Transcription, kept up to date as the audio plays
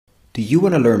Do you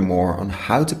want to learn more on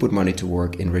how to put money to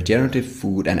work in regenerative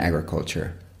food and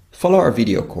agriculture? Follow our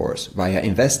video course via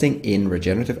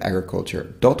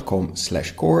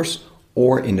investinginregenerativeagriculture.com/course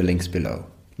or in the links below.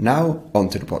 Now, on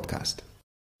to the podcast.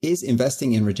 Is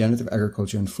investing in regenerative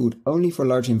agriculture and food only for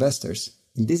large investors?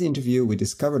 In this interview, we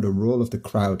discover the role of the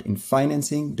crowd in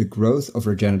financing the growth of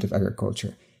regenerative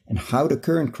agriculture and how the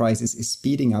current crisis is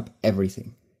speeding up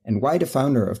everything, and why the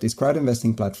founder of this crowd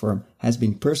investing platform has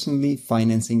been personally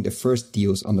financing the first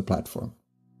deals on the platform.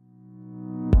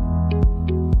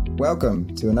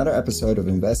 Welcome to another episode of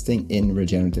Investing in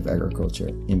Regenerative Agriculture,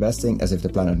 Investing as if the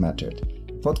planet mattered,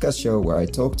 a podcast show where I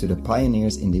talk to the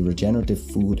pioneers in the regenerative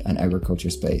food and agriculture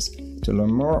space to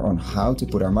learn more on how to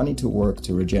put our money to work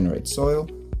to regenerate soil,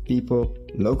 people,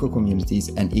 local communities,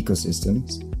 and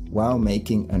ecosystems while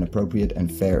making an appropriate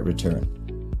and fair return.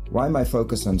 Why my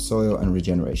focus on soil and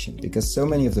regeneration? Because so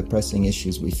many of the pressing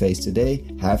issues we face today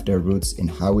have their roots in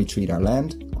how we treat our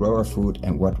land, grow our food,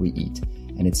 and what we eat.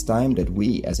 And it's time that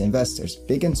we, as investors,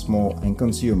 big and small, and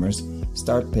consumers,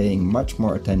 start paying much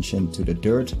more attention to the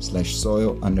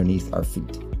dirt/soil underneath our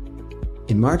feet.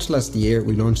 In March last year,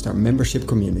 we launched our membership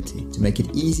community to make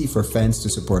it easy for fans to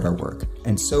support our work,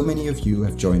 and so many of you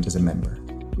have joined as a member.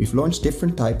 We've launched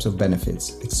different types of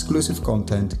benefits, exclusive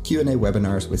content, Q&A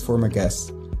webinars with former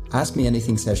guests, Ask Me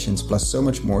Anything sessions, plus so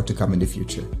much more to come in the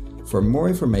future. For more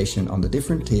information on the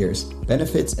different tiers,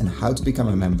 benefits, and how to become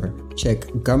a member, check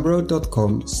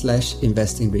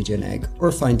gumroad.com/investinregenag or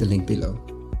find the link below.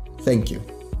 Thank you.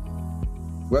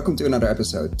 Welcome to another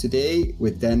episode. Today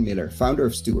with Dan Miller, founder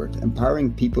of Steward,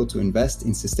 empowering people to invest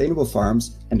in sustainable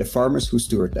farms and the farmers who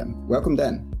steward them. Welcome,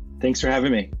 Dan. Thanks for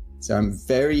having me. So I'm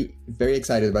very, very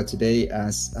excited about today,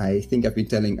 as I think I've been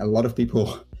telling a lot of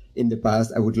people in the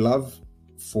past, I would love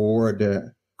for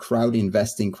the crowd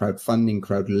investing, crowdfunding,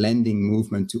 crowd lending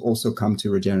movement to also come to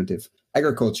regenerative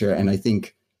agriculture. And I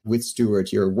think with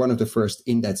Steward, you're one of the first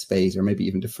in that space, or maybe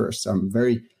even the first. So I'm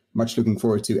very much looking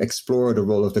forward to explore the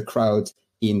role of the crowd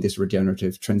in this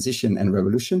regenerative transition and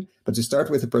revolution. But to start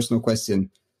with a personal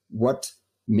question, what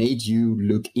made you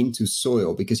look into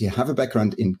soil? Because you have a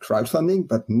background in crowdfunding,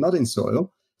 but not in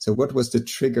soil. So what was the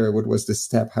trigger? What was the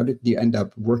step? How did you end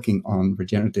up working on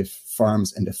regenerative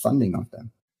farms and the funding of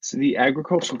them? So the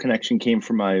agricultural connection came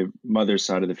from my mother's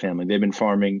side of the family. They've been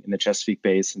farming in the Chesapeake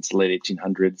Bay since the late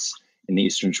 1800s in the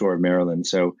eastern shore of Maryland.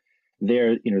 So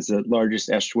there, is the largest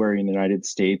estuary in the United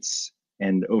States.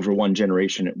 And over one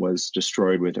generation, it was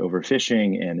destroyed with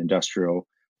overfishing and industrial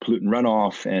pollutant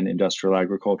runoff and industrial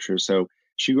agriculture. So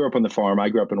she grew up on the farm. I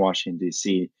grew up in Washington,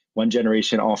 D.C., one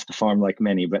generation off the farm like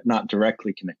many, but not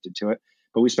directly connected to it.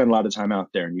 But we spent a lot of time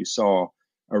out there, and you saw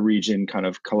a region kind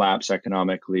of collapse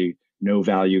economically, no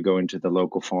value going to the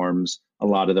local farms, a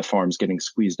lot of the farms getting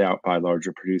squeezed out by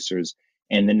larger producers,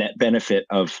 and the net benefit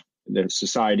of the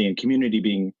society and community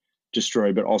being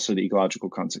destroyed, but also the ecological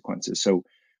consequences. So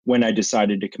when I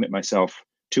decided to commit myself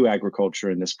to agriculture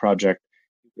in this project,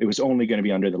 it was only going to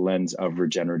be under the lens of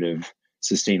regenerative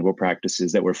sustainable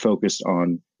practices that were focused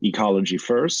on ecology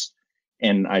first.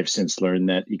 And I've since learned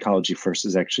that ecology first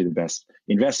is actually the best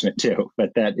investment too,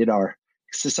 but that in our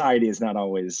society is not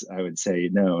always, I would say,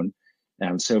 known.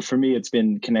 So for me, it's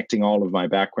been connecting all of my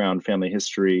background, family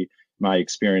history, my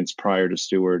experience prior to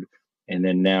Steward, and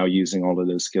then now using all of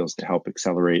those skills to help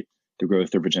accelerate the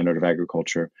growth of regenerative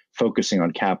agriculture, focusing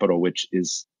on capital, which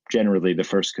is generally the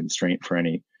first constraint for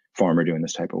any farmer doing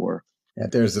this type of work. Yeah,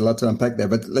 there's a lot to unpack there,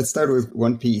 but let's start with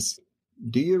one piece.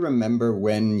 Do you remember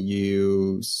when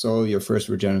you saw your first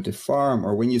regenerative farm,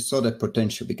 or when you saw that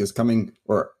potential? Because coming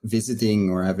or visiting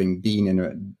or having been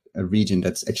in a region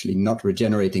that's actually not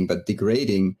regenerating but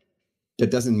degrading,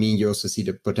 that doesn't mean you also see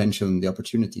the potential and the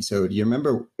opportunity. So do you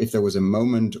remember if there was a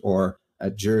moment or a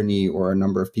journey or a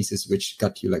number of pieces which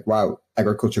got you like, wow,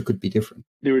 agriculture could be different?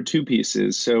 There were two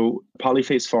pieces. So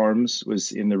Polyface Farms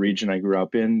was in the region I grew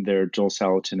up in. They're Joel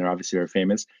Salatin. They're obviously very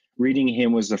famous. Reading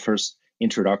him was the first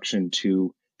introduction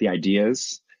to the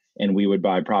ideas, and we would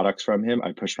buy products from him.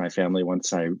 I pushed my family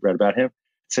once I read about him.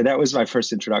 So that was my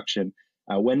first introduction.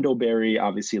 Wendell Berry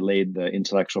obviously laid the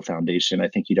intellectual foundation. I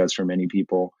think he does for many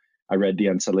people. I read The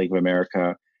Unsaid Lake of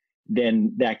America.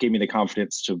 Then that gave me the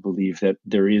confidence to believe that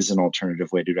there is an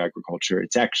alternative way to do agriculture.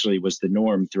 It actually was the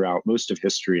norm throughout most of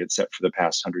history, except for the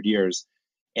past 100 years.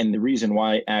 And the reason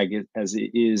why ag as it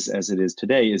is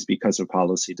today is because of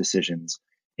policy decisions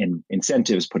and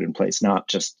incentives put in place, not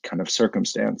just kind of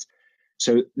circumstance.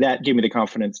 So that gave me the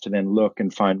confidence to then look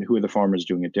and find who are the farmers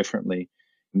doing it differently.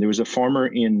 And there was a farmer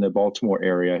in the Baltimore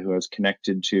area who I was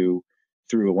connected to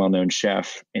through a well-known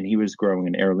chef, and he was growing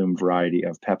an heirloom variety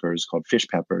of peppers called fish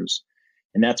peppers.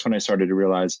 And that's when I started to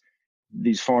realize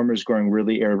these farmers growing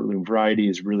really heirloom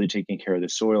varieties, really taking care of the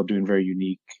soil, doing very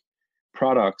unique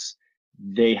products,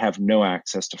 they have no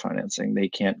access to financing. They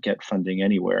can't get funding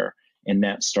anywhere. And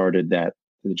that started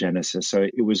the genesis. So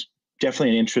it was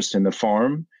definitely an interest in the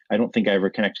farm. I don't think I ever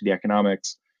connected the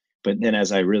economics. But then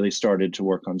as I really started to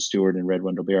work on Steward and Red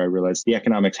Wendell-Berry, I realized the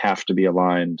economics have to be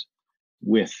aligned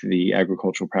with the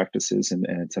agricultural practices, and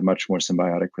it's a much more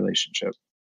symbiotic relationship.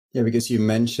 Yeah, because you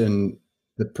mentioned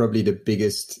that probably the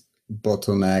biggest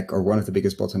bottleneck, or one of the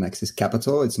biggest bottlenecks, is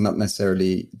capital. It's not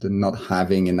necessarily the not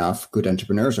having enough good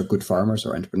entrepreneurs or good farmers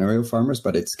or entrepreneurial farmers,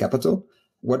 but it's capital.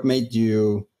 What made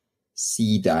you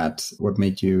see that? What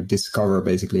made you discover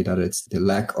basically that it's the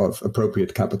lack of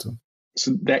appropriate capital?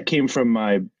 So that came from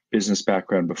my business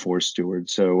background before Steward.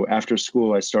 So after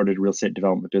school, I started a real estate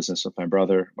development business with my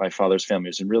brother. My father's family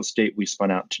was in real estate. We spun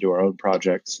out to do our own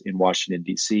projects in Washington,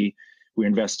 D.C. We're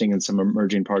investing in some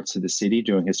emerging parts of the city,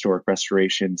 doing historic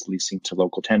restorations, leasing to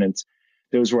local tenants.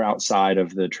 Those were outside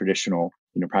of the traditional,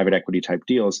 private equity type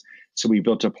deals. So we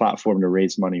built a platform to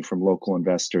raise money from local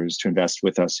investors to invest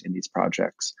with us in these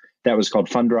projects. That was called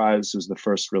Fundrise. It was the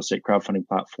first real estate crowdfunding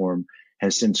platform,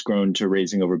 has since grown to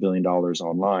raising over $1 billion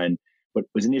online, but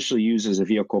was initially used as a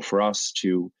vehicle for us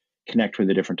to connect with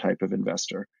a different type of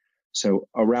investor. So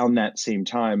around that same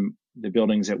time, the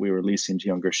buildings that we were leasing to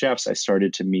younger chefs, I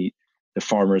started to meet the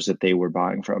farmers that they were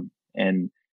buying from. And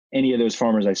any of those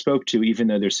farmers I spoke to, even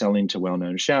though they're selling to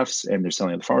well-known chefs and they're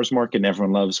selling at the farmers market and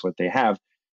everyone loves what they have,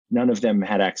 none of them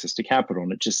had access to capital.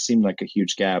 And it just seemed like a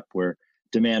huge gap where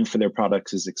demand for their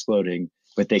products is exploding,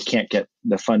 but they can't get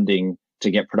the funding to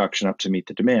get production up to meet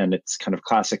the demand. It's kind of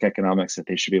classic economics that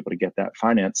they should be able to get that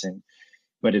financing,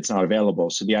 but it's not available.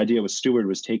 So the idea with Steward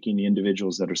was taking the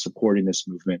individuals that are supporting this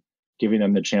movement, giving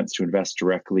them the chance to invest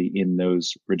directly in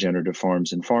those regenerative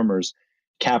farms and farmers.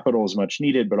 Capital is much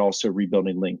needed, but also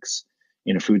rebuilding links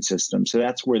in a food system. So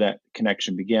that's where that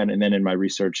connection began. And then in my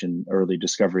research and early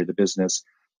discovery of the business,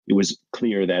 it was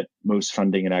clear that most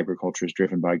funding in agriculture is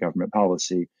driven by government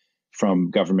policy,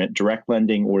 from government direct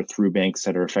lending or through banks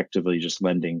that are effectively just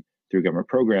lending through government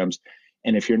programs.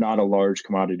 And if you're not a large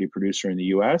commodity producer in the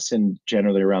US, and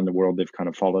generally around the world, they've kind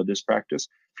of followed this practice.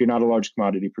 If you're not a large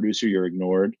commodity producer, you're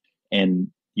ignored and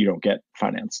you don't get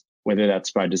financed. Whether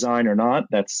that's by design or not,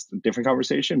 that's a different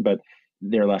conversation, but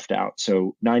they're left out.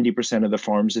 So 90% of the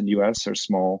farms in the US are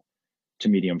small to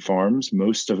medium farms.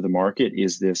 Most of the market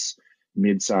is this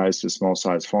mid-sized to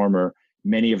small-sized farmer.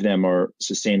 Many of them are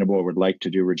sustainable or would like to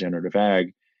do regenerative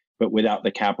ag, but without the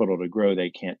capital to grow,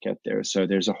 they can't get there. So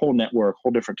there's a whole network,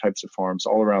 whole different types of farms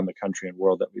all around the country and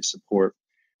world that we support,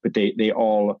 but they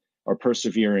all are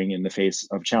persevering in the face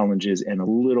of challenges, and a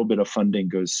little bit of funding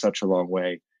goes such a long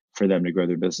way for them to grow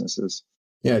their businesses.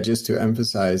 Yeah, just to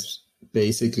emphasize,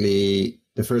 basically,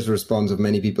 the first response of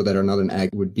many people that are not in ag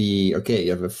would be, okay,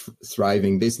 you have a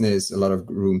thriving business, a lot of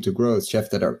room to grow, chefs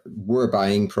that were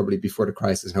buying probably before the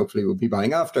crisis and hopefully will be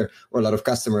buying after, or a lot of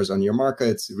customers on your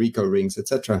markets, Rico rings,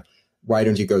 etc. Why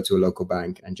don't you go to a local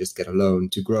bank and just get a loan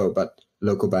to grow? But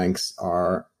local banks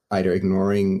are either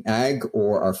ignoring ag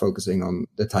or are focusing on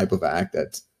the type of ag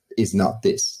that is not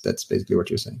this. That's basically what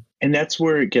you're saying. And that's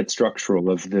where it gets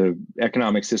structural. Of the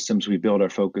economic systems we build are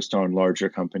focused on larger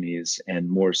companies and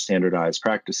more standardized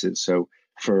practices. So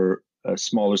for a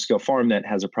smaller scale farm that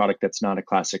has a product that's not a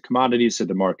classic commodity, so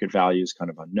the market value is kind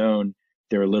of unknown,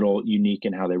 they're a little unique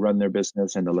in how they run their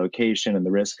business and the location and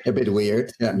the risk. A bit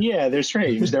weird. Yeah, they're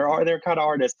strange. They're kind of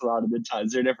artists a lot of the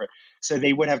times. They're different. So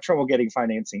they would have trouble getting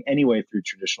financing anyway through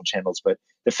traditional channels. But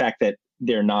the fact that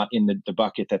they're not in the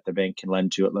bucket that the bank can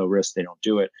lend to at low risk, they don't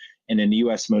do it. And in the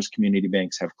US, most community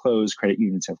banks have closed, credit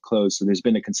unions have closed. So there's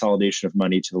been a consolidation of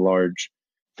money to the large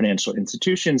financial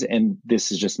institutions. And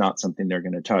this is just not something they're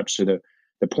going to touch. So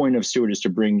the point of Steward is to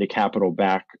bring the capital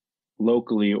back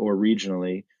locally or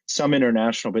regionally, some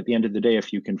international, but at the end of the day,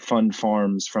 if you can fund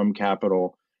farms from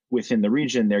capital within the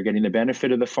region, they're getting the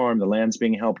benefit of the farm, the land's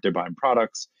being helped, they're buying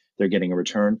products, they're getting a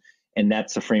return. And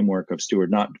that's the framework of Steward,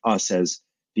 not us as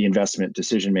the investment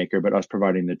decision maker, but us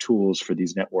providing the tools for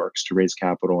these networks to raise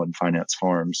capital and finance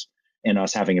farms, and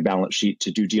us having a balance sheet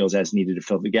to do deals as needed to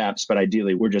fill the gaps. But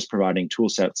ideally, we're just providing tool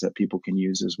sets that people can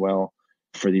use as well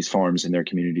for these farms and their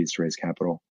communities to raise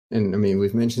capital. And I mean,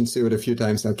 we've mentioned Steward a few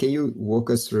times now. Can you walk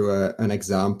us through an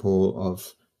example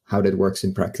of how that works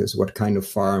in practice? What kind of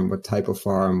farm, what type of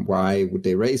farm, why would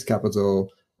they raise capital,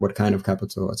 what kind of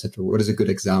capital, etc.? What is a good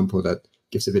example that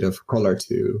gives a bit of color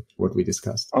to what we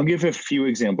discussed? I'll give a few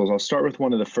examples. I'll start with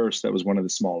one of the first that was one of the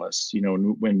smallest.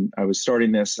 When I was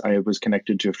starting this, I was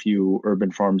connected to a few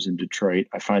urban farms in Detroit.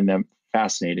 I find them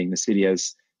fascinating. The city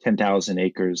has 10,000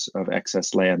 acres of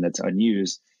excess land that's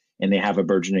unused, and they have a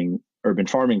burgeoning urban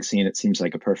farming scene, it seems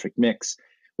like a perfect mix.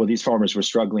 Well, these farmers were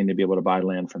struggling to be able to buy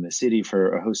land from the city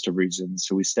for a host of reasons.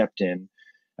 So we stepped in.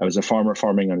 I was a farmer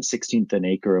farming on a 16th an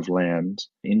acre of land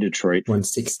in Detroit.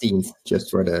 1/16th,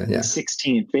 just for the, yeah.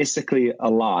 16th, basically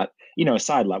a lot, a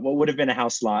side lot. What would have been a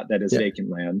house lot that is vacant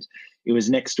land. It was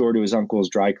next door to his uncle's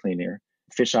dry cleaner.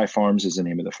 Fisheye Farms is the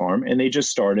name of the farm. And they just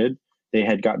started. They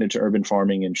had gotten into urban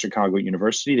farming in Chicago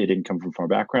University. They didn't come from farm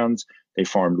backgrounds. They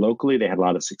farmed locally. They had a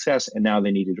lot of success. And now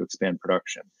they needed to expand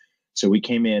production. So we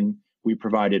came in, we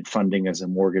provided funding as a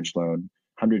mortgage loan,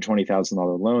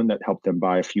 $120,000 loan that helped them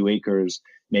buy a few acres,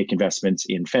 make investments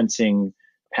in fencing,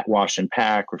 wash and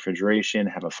pack, refrigeration,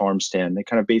 have a farm stand, the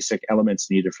kind of basic elements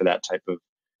needed for that type of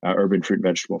urban fruit and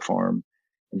vegetable farm.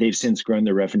 They've since grown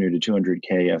their revenue to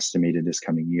 $200K estimated this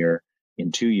coming year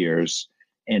in 2 years.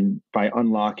 And by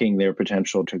unlocking their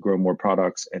potential to grow more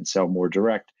products and sell more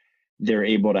direct, they're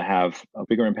able to have a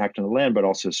bigger impact on the land, but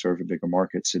also serve a bigger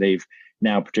market. So they've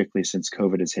now, particularly since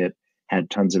COVID has hit, had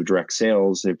tons of direct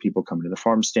sales. There are people coming to the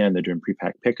farm stand. They're doing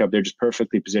pre-packed pickup. They're just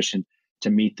perfectly positioned to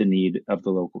meet the need of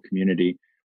the local community.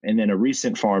 And then a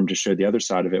recent farm, to show the other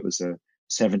side of it, was a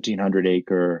 1,700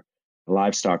 acre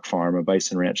livestock farm, a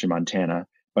bison ranch in Montana.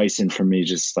 Bison for me,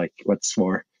 just like, what's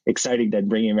more exciting than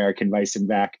bringing American bison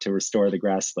back to restore the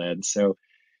grassland? So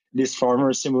this farmer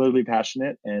is similarly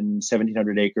passionate and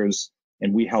 1,700 acres,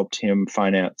 and we helped him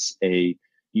finance a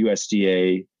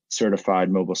USDA certified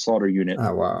mobile slaughter unit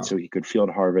so he could field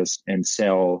harvest and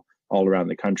sell all around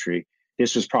the country.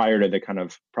 This was prior to the kind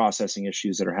of processing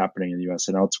issues that are happening in the US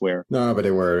and elsewhere. No, but they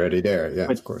were already there.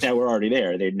 Yeah, of course. They were already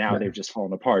there. They've just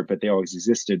fallen apart, but they always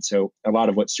existed. So a lot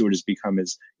of what Steward has become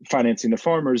is financing the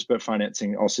farmers, but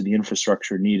financing also the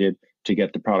infrastructure needed to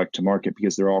get the product to market,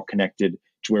 because they're all connected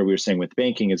to where we were saying with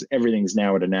banking is everything's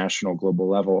now at a national global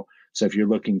level. So if you're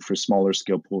looking for smaller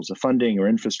scale pools of funding or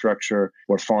infrastructure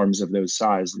or farms of those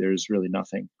size, there's really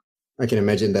nothing. I can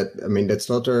imagine that. I mean, that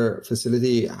slaughter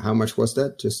facility, how much was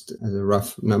that? Just as a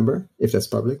rough number, if that's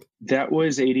public? That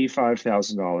was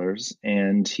 $85,000,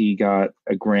 and he got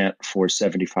a grant for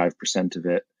 75% of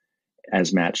it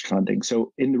as matched funding.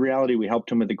 So in reality, we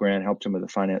helped him with the grant, helped him with the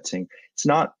financing. It's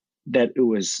not that it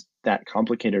was that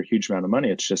complicated or a huge amount of money.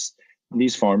 It's just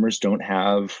these farmers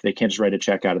they can't just write a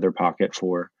check out of their pocket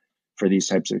for these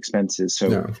types of expenses. So,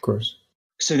 no, of course.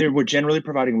 So they were generally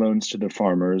providing loans to the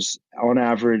farmers, on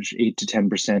average 8 to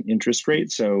 10% interest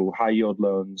rate. So high yield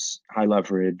loans, high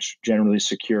leverage, generally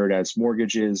secured as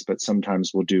mortgages, but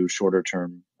sometimes we'll do shorter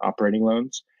term operating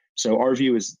loans. So our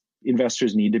view is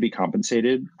investors need to be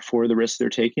compensated for the risk they're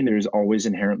taking. There's always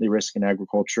inherently risk in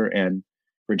agriculture and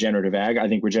regenerative ag. I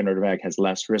think regenerative ag has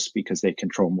less risk because they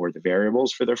control more of the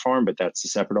variables for their farm, but that's a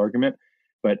separate argument.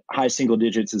 But high single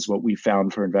digits is what we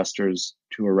found for investors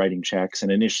who are writing checks.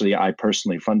 And initially, I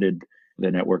personally funded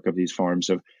the network of these farms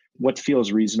of what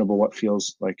feels reasonable, what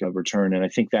feels like a return. And I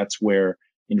think that's where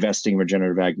investing in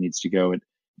regenerative ag needs to go. And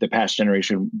the past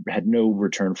generation had no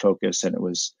return focus, and it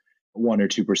was 1 or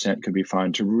 2% could be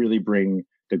fine. To really bring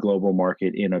the global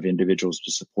market in of individuals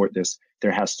to support this,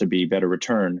 there has to be better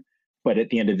return. But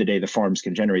at the end of the day, the farms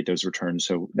can generate those returns.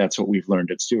 So that's what we've learned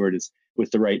at Steward is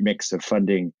with the right mix of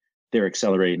funding, they're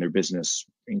accelerating their business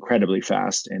incredibly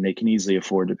fast, and they can easily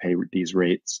afford to pay these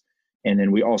rates. And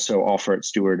then we also offer at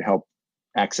Steward help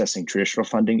accessing traditional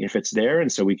funding if it's there. And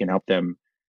so we can help them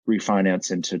refinance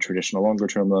into traditional longer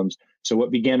term loans. So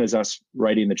what began as us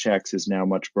writing the checks is now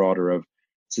much broader of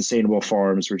sustainable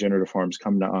farms, regenerative farms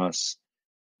come to us.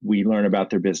 We learn about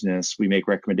their business. We make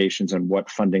recommendations on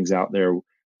what funding's out there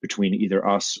between either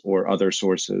us or other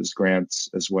sources, grants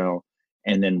as well.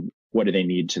 And then what do they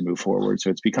need to move forward? So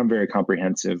it's become very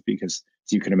comprehensive because,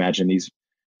 as you can imagine, these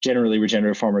generally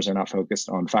regenerative farmers are not focused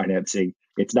on financing.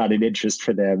 It's not an interest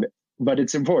for them, but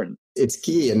it's important. It's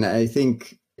key. And I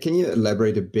think, can you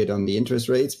elaborate a bit on the interest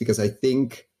rates? Because I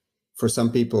think for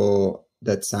some people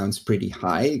that sounds pretty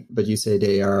high, but you say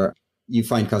you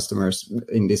find customers,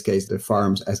 in this case, the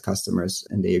farms as customers,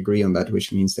 and they agree on that,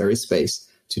 which means there is space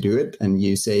to do it. And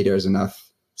you say there's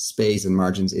enough space and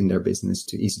margins in their business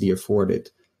to easily afford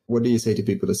it. What do you say to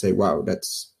people to say, wow, that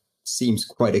seems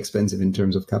quite expensive in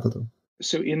terms of capital?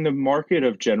 So in the market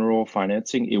of general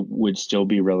financing, it would still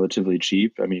be relatively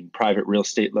cheap. I mean, private real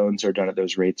estate loans are done at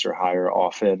those rates or higher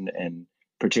often, and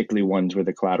particularly ones where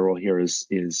the collateral here is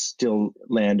still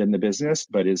land in the business,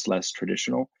 but is less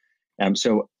traditional.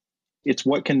 So it's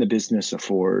what can the business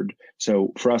afford?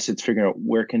 So for us, it's figuring out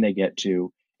where can they get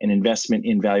to. An investment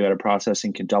in value-added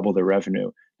processing can double their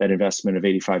revenue. That investment of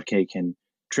 $85K can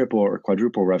triple or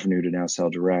quadruple revenue to now sell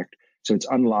direct. So it's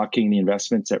unlocking the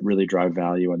investments that really drive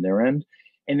value on their end.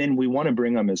 And then we want to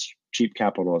bring them as cheap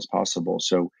capital as possible.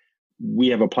 So we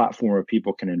have a platform where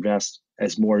people can invest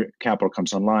as more capital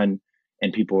comes online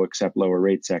and people accept lower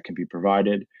rates that can be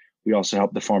provided. We also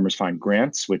help the farmers find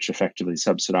grants, which effectively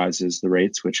subsidizes the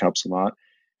rates, which helps a lot.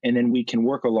 And then we can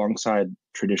work alongside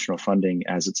traditional funding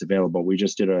as it's available. We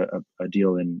just did a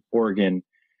deal in Oregon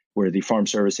where the Farm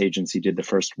Service Agency did the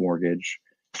first mortgage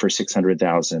for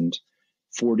 $600,000,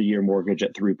 40-year mortgage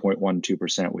at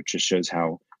 3.12%, which just shows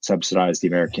how subsidized the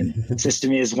American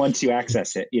system is once you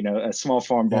access it. You know, a small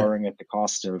farm borrowing at the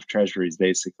cost of treasuries,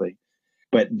 basically.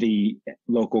 But the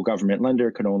local government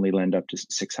lender could only lend up to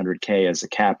 $600K as a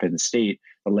cap in the state.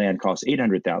 The land costs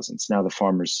 $800,000. So now the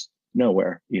farmer's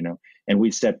nowhere, you know. And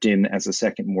we stepped in as a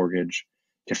second mortgage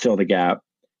to fill the gap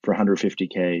for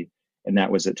 $150K, and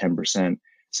that was at 10%.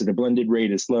 So the blended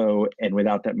rate is low, and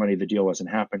without that money, the deal wasn't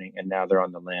happening. And now they're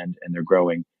on the land and they're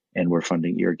growing, and we're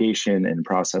funding irrigation and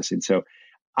processing. So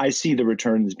I see the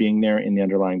returns being there in the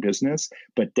underlying business,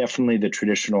 but definitely the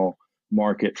traditional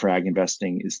market for ag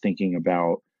investing is thinking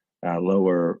about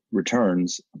lower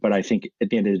returns. But I think at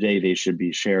the end of the day, they should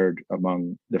be shared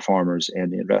among the farmers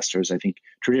and the investors. I think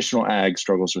traditional ag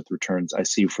struggles with returns. I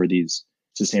see for these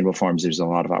sustainable farms, there's a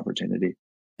lot of opportunity.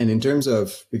 And in terms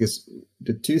of, because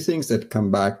the two things that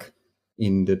come back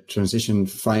in the Transition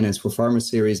Finance for Farmers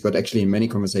series, but actually in many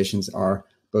conversations, are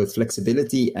both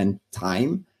flexibility and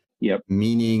time. Yep.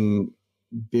 Meaning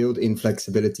built-in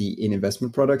flexibility in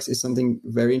investment products is something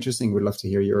very interesting. We'd love to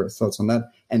hear your thoughts on that.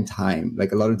 And time.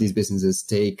 Like a lot of these businesses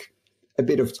take a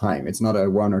bit of time. It's not a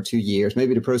 1 or 2 years.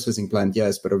 Maybe the processing plant,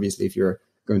 yes, but obviously if you're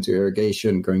going to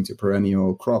irrigation, going to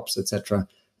perennial crops, etc.,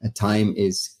 time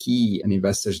is key, and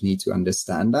investors need to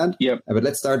understand that. Yep. But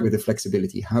let's start with the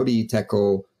flexibility. How do you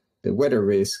tackle the weather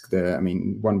risk,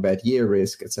 one bad year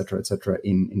risk, et cetera,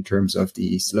 in terms of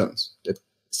these loans that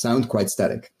sound quite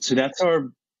static? So that's our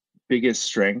biggest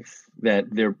strength, that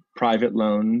they're private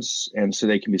loans, and so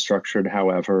they can be structured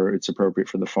however it's appropriate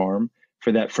for the farm.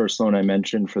 For that first loan I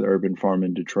mentioned for the urban farm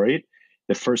in Detroit,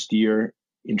 the first year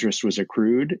interest was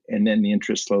accrued, and then the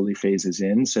interest slowly phases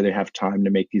in. So they have time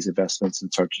to make these investments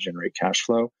and start to generate cash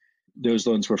flow. Those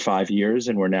loans were 5 years,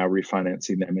 and we're now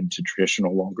refinancing them into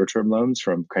traditional longer term loans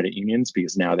from credit unions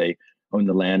because now they own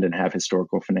the land and have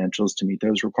historical financials to meet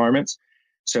those requirements.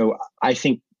 So I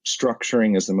think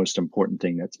structuring is the most important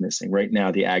thing that's missing. Right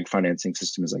now, the ag financing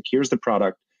system is like, here's the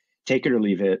product, take it or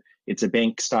leave it. It's a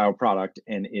bank style product,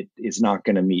 and it is not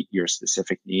going to meet your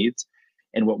specific needs.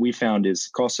 And what we found is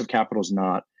cost of capital is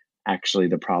not actually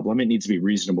the problem. It needs to be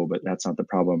reasonable, but that's not the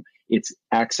problem. It's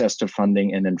access to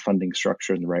funding and then funding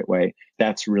structure in the right way.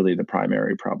 That's really the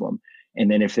primary problem. And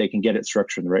then if they can get it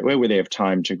structured in the right way, where they have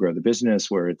time to grow the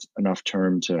business, where it's enough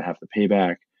term to have the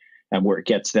payback, and where it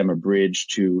gets them a bridge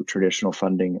to traditional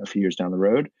funding a few years down the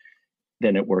road,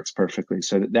 then it works perfectly.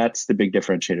 So that's the big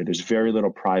differentiator. There's very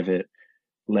little private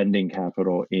lending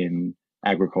capital in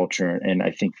agriculture. And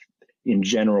I think in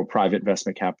general, private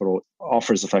investment capital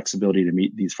offers the flexibility to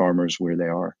meet these farmers where they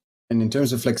are. And in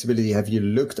terms of flexibility, have you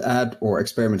looked at or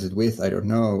experimented with, I don't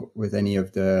know, with any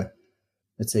of the,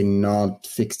 let's say, not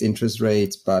fixed interest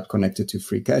rates, but connected to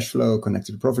free cash flow,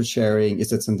 connected to profit sharing? Is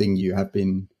that something you have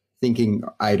been thinking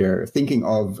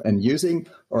of and using,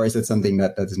 or is it something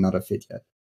that is not a fit yet?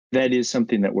 That is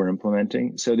something that we're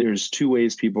implementing. So there's two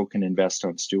ways people can invest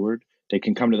on Steward. They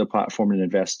can come to the platform and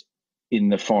invest in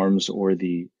the farms or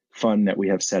the fund that we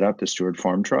have set up, the Steward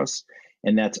Farm Trust.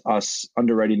 And that's us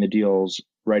underwriting the deals,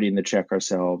 writing the check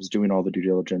ourselves, doing all the due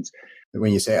diligence.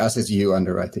 When you say us, it's you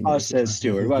underwriting. Us as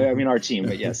Steward. Well, I mean, our team,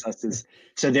 but yes, us as.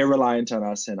 So they're reliant on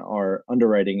us and our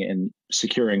underwriting and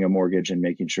securing a mortgage and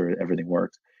making sure everything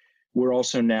works. We're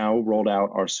also now rolled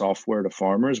out our software to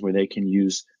farmers where they can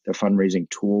use the fundraising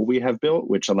tool we have built,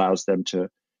 which allows them to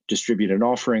distribute an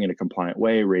offering in a compliant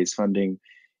way, raise funding.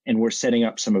 And we're setting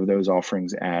up some of those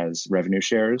offerings as revenue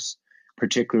shares,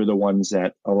 particularly the ones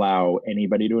that allow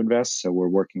anybody to invest. So we're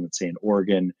working with, say, in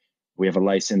Oregon. We have a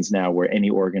license now where any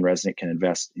Oregon resident can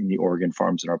invest in the Oregon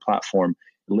farms in our platform,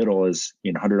 little as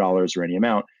 $100 or any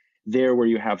amount. There, where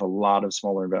you have a lot of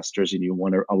smaller investors and you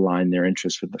want to align their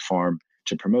interests with the farm,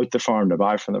 to promote the farm, to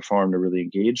buy from the farm, to really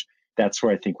engage, that's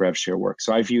where I think RevShare works.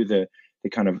 So I view the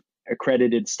kind of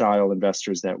accredited style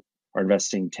investors that are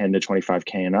investing 10 to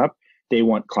 25K and up. They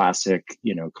want classic,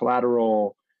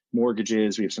 collateral,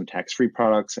 mortgages. We have some tax-free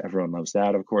products. Everyone loves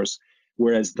that, of course.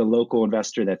 Whereas the local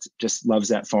investor that just loves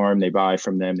that farm, they buy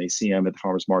from them, they see them at the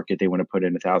farmer's market, they want to put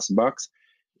in $1,000.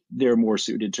 They're more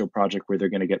suited to a project where they're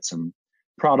going to get some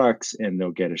products and they'll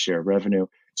get a share of revenue.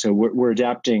 So we're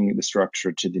adapting the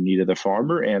structure to the need of the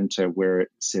farmer and to where it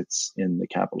sits in the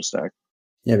capital stack.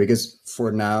 Yeah, because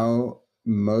for now,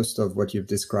 most of what you've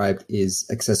described is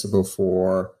accessible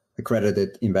for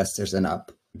accredited investors and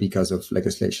up. because of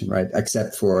legislation, right?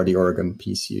 Except for the Oregon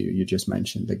piece you just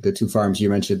mentioned. Like the two farms you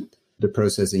mentioned, the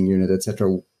processing unit,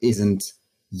 etc., isn't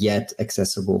yet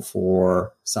accessible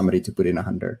for somebody to put in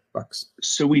 $100.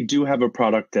 So we do have a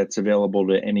product that's available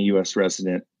to any U.S.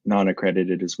 resident,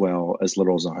 non-accredited as well, as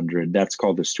little as 100. That's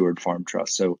called the Steward Farm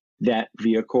Trust. So that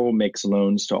vehicle makes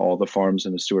loans to all the farms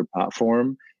in the Steward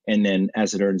platform, and then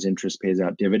as it earns interest, pays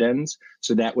out dividends.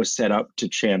 So that was set up to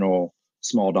channel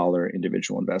small dollar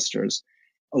individual investors.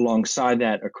 Alongside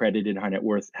that, accredited high net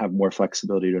worth have more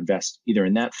flexibility to invest either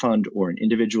in that fund or in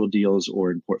individual deals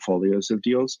or in portfolios of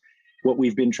deals. What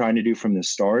we've been trying to do from the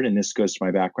start, and this goes to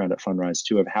my background at Fundrise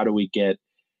too, of how do we get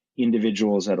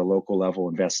individuals at a local level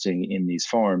investing in these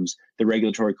farms. The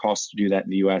regulatory cost to do that in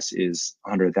the US is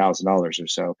 $100,000 or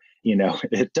so.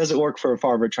 It doesn't work for a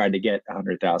farmer trying to get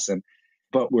 $100,000,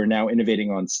 but we're now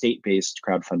innovating on state-based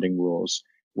crowdfunding rules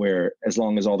where as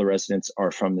long as all the residents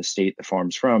are from the state the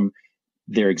farm's from,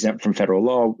 they're exempt from federal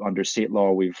law. Under state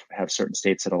law, we have certain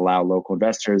states that allow local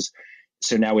investors.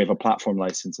 So now we have a platform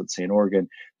license, let's say in Oregon.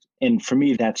 And for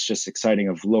me, that's just exciting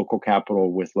of local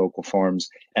capital with local farms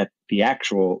at the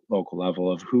actual local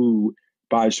level of who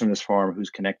buys from this farm,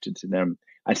 who's connected to them.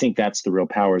 I think that's the real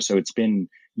power. So it's been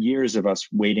years of us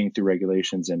wading through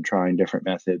regulations and trying different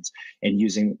methods and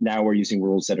now we're using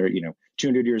rules that are,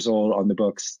 200 years old on the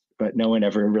books, but no one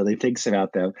ever really thinks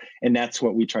about them. And that's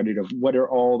what we try to do. What are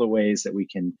all the ways that we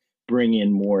can bring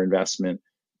in more investment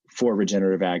for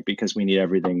regenerative ag, because we need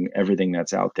everything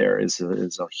that's out there is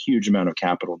a huge amount of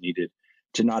capital needed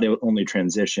to not only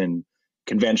transition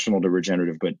conventional to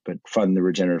regenerative, but fund the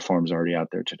regenerative farms already out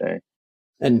there today.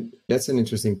 And that's an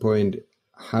interesting point.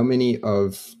 How many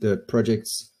of the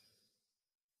projects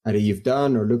either you've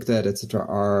done or looked at, etc.,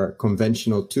 are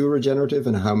conventional to regenerative,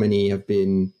 and how many have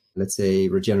been, let's say,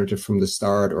 regenerative from the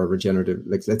start or regenerative,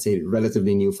 like let's say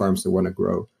relatively new farms that want to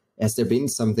grow? Has there been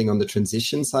something on the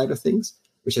transition side of things,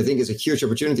 which I think is a huge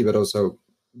opportunity, but also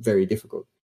very difficult?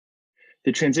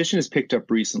 The transition has picked up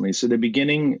recently. So the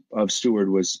beginning of Steward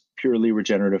was purely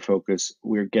regenerative focus.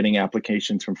 We're getting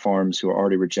applications from farms who are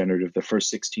already regenerative. The first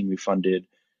 16 we funded,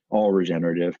 all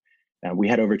regenerative. We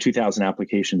had over 2,000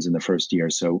 applications in the first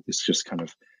year. So it's just kind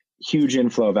of huge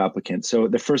inflow of applicants. So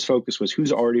the first focus was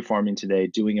who's already farming today,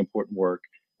 doing important work,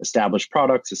 established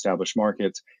products, established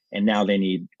markets, and now they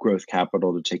need growth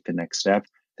capital to take the next step.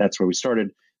 That's where we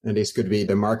started. And this could be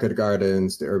the market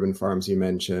gardens, the urban farms you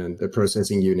mentioned, the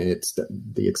processing units,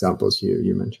 the examples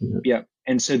you mentioned. Yeah.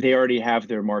 And so they already have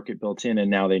their market built in, and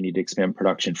now they need to expand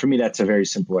production. For me, that's a very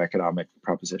simple economic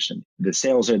proposition. The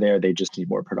sales are there, they just need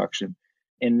more production.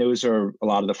 And those are a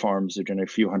lot of the farms are generally a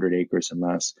few hundred acres and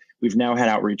less. We've now had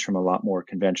outreach from a lot more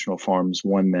conventional farms.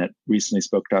 One that recently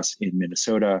spoke to us in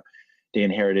Minnesota. They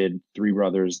inherited three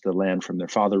brothers the land from their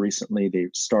father recently. They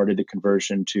started the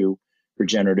conversion to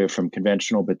regenerative from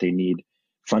conventional, but they need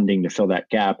funding to fill that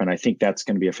gap. And I think that's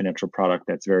going to be a financial product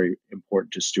that's very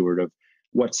important to Steward of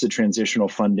what's the transitional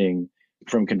funding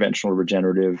from conventional to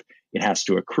regenerative. It has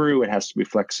to accrue, it has to be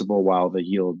flexible while the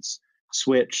yields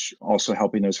switch, also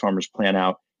helping those farmers plan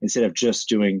out instead of just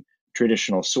doing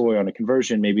traditional soy on a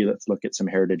conversion. Maybe let's look at some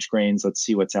heritage grains. Let's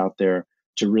see what's out there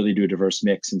to really do a diverse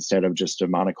mix instead of just a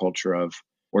monoculture of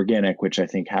organic, which I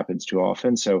think happens too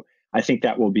often. So I think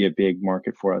that will be a big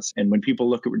market for us. And when people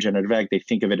look at regenerative ag, they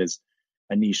think of it as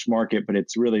a niche market, but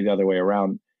it's really the other way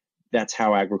around. That's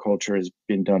how agriculture has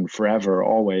been done forever,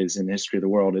 always in the history of the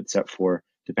world, except for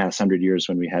the past 100 years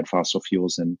when we had fossil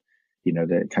fuels and,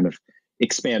 the kind of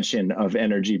expansion of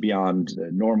energy beyond the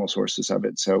normal sources of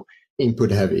it. So input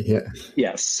heavy, yeah.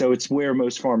 Yes. So it's where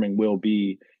most farming will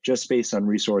be just based on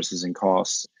resources and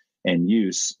costs and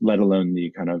use, let alone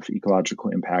the kind of ecological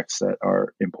impacts that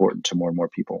are important to more and more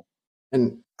people.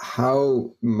 And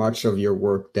how much of your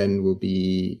work then will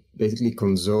be basically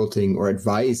consulting or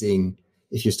advising?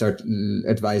 If you start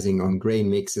advising on grain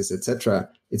mixes, etc.,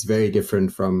 it's very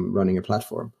different from running a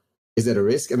platform. Is that a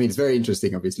risk? I mean, it's very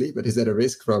interesting, obviously, but is that a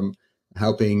risk from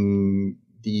helping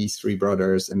these three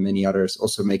brothers and many others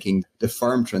also making the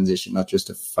farm transition, not just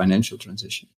a financial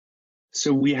transition?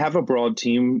 So we have a broad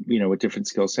team, with different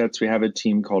skill sets. We have a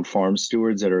team called farm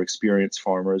stewards that are experienced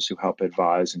farmers who help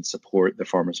advise and support the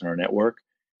farmers in our network.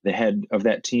 The head of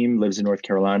that team lives in North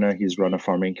Carolina. He's run a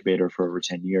farm incubator for over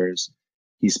 10 years.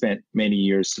 He spent many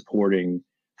years supporting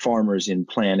farmers in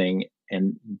planning,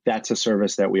 and that's a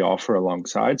service that we offer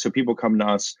alongside. So people come to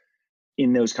us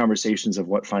in those conversations of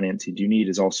what financing do you need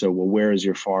is also, well, where is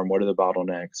your farm? What are the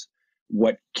bottlenecks?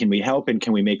 What can we help? And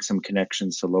can we make some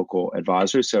connections to local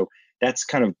advisors? So that's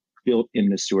kind of built in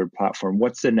the Steward platform.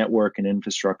 What's the network and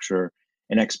infrastructure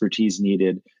and expertise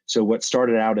needed? So what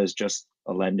started out as just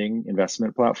a lending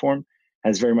investment platform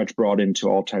has very much brought into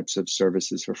all types of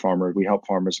services for farmers. We help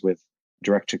farmers with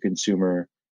direct-to-consumer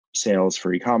sales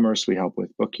for e-commerce. We help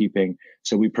with bookkeeping.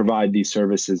 So we provide these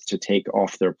services to take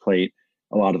off their plate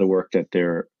a lot of the work that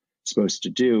they're supposed to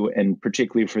do. And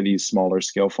particularly for these smaller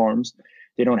scale farms,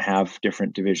 they don't have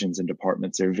different divisions and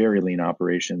departments. They're very lean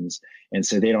operations. And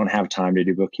so they don't have time to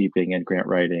do bookkeeping and grant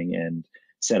writing and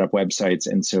set up websites.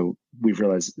 And so we've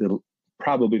realized that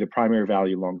probably the primary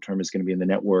value long-term is going to be in the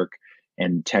network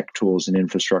and tech tools and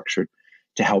infrastructure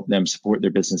to help them support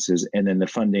their businesses. And then the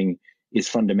funding is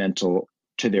fundamental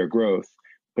to their growth.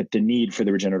 But the need for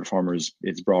the regenerative farmers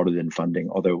is broader than funding,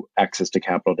 although access to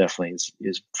capital definitely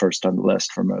is first on the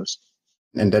list for most.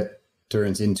 And that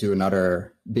turns into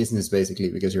another business, basically,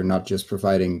 because you're not just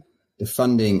providing the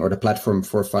funding or the platform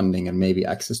for funding and maybe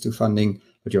access to funding,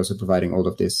 but you're also providing all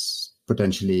of this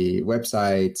potentially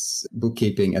websites,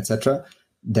 bookkeeping, etc.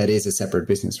 That is a separate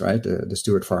business, right? The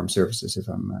Steward Farm Services, if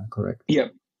I'm correct.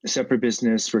 Yep. Separate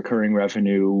business, recurring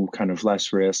revenue, kind of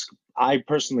less risk. I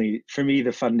personally, for me,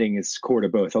 the funding is core to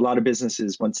both. A lot of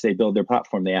businesses, once they build their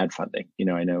platform, they add funding.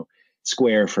 I know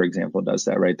Square, for example, does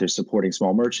that, right? They're supporting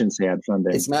small merchants, they add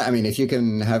funding. It's not, if you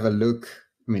can have a look,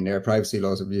 there are privacy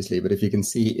laws, obviously, but if you can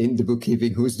see in the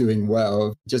bookkeeping who's doing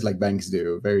well, just like banks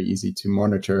do, very easy to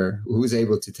monitor who's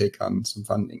able to take on some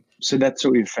funding. So that's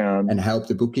what we've found. And help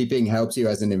the bookkeeping helps you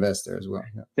as an investor as well.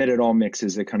 Yeah. That it all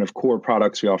mixes. The kind of core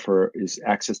products we offer is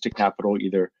access to capital,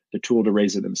 either the tool to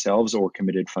raise it themselves or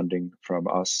committed funding from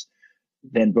us.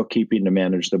 Then bookkeeping to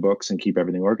manage the books and keep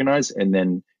everything organized. And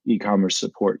then e-commerce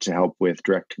support to help with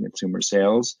direct-to-consumer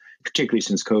sales, particularly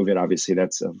since COVID. Obviously,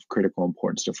 that's of critical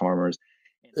importance to farmers.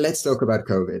 Let's talk about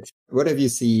COVID. What have you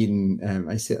seen?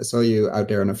 I saw you out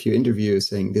there on a few interviews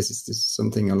saying this is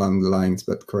something along the lines,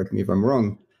 but correct me if I'm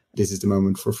wrong, this is the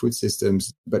moment for food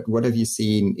systems. But what have you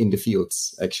seen in the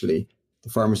fields, actually? The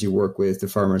farmers you work with, the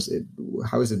farmers,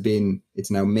 how has it been?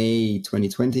 It's now May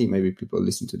 2020. Maybe people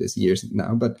listen to this years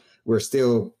now, but we're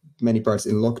still many parts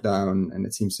in lockdown. And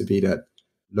it seems to be that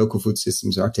local food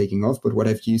systems are taking off. But what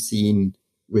have you seen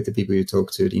with the people you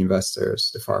talk to, the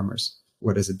investors, the farmers?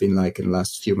 What has it been like in the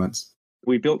last few months?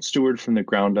 We built Steward from the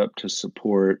ground up to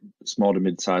support small to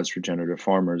mid-sized regenerative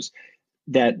farmers.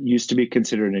 That used to be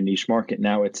considered a niche market.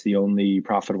 Now it's the only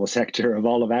profitable sector of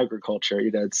all of agriculture.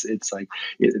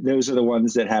 Those are the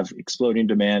ones that have exploding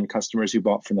demand. Customers who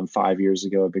bought from them 5 years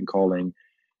ago have been calling.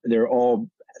 They're all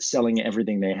selling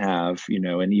everything they have,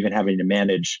 and even having to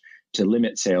manage to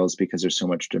limit sales because there's so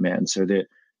much demand. So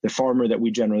the farmer that we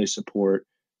generally support,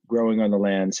 growing on the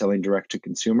land, selling direct to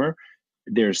consumer,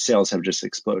 their sales have just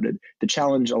exploded. The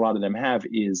challenge a lot of them have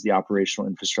is the operational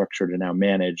infrastructure to now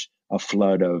manage a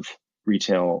flood of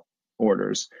retail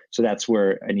orders. So that's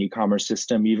where an e-commerce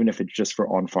system, even if it's just for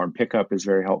on-farm pickup, is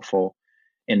very helpful,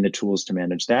 and the tools to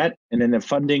manage that. And then the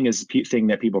funding is the thing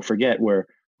that people forget, where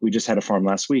we just had a farm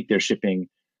last week. They're shipping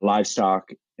livestock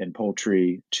and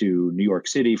poultry to New York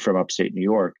City from upstate New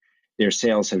York. Their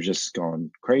sales have just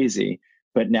gone crazy,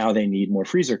 but now they need more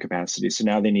freezer capacity. So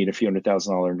now they need a few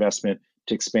 $100,000 investment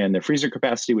to expand their freezer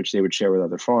capacity, which they would share with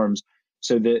other farms.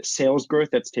 So the sales growth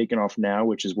that's taken off now,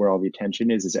 which is where all the attention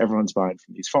is everyone's buying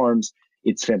from these farms.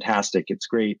 It's fantastic. It's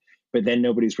great. But then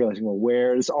nobody's realizing, well,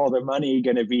 where's all the money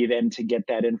going to be then to get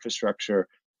that infrastructure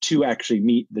to actually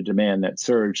meet the demand that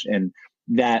surged? And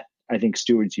that, I think,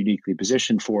 Steward's uniquely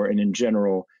positioned for. And in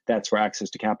general, that's where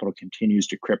access to capital continues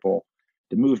to cripple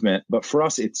the movement. But for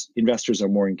us, it's investors are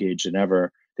more engaged than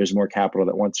ever. There's more capital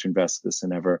that wants to invest this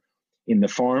than ever in the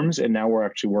farms. And now we're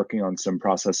actually working on some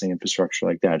processing infrastructure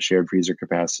like that, shared freezer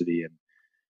capacity and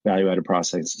value-added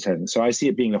processing. So I see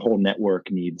it being the whole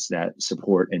network needs that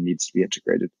support and needs to be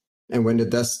integrated. And when the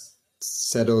dust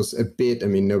settles a bit,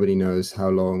 nobody knows how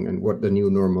long and what the new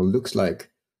normal looks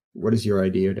like. What is your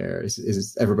idea there?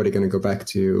 Is everybody going to go back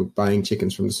to buying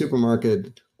chickens from the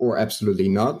supermarket or absolutely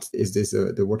not? Is this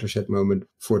the watershed moment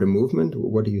for the movement?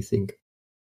 What do you think?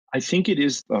 I think it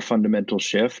is a fundamental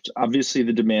shift. Obviously,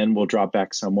 the demand will drop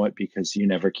back somewhat because you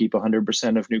never keep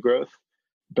 100% of new growth,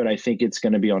 but I think it's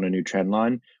going to be on a new trend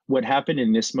line. What happened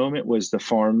in this moment was the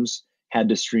farms had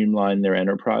to streamline their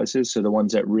enterprises. So the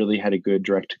ones that really had a good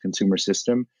direct-to-consumer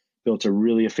system built a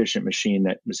really efficient machine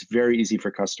that was very easy for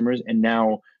customers. And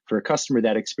now for a customer,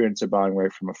 that experience of buying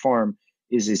right from a farm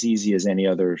is as easy as any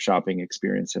other shopping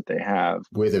experience that they have.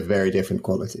 With a very different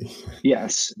quality.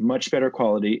 Yes, much better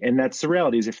quality. And that's the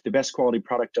reality, is if the best quality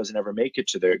product doesn't ever make it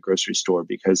to the grocery store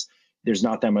because there's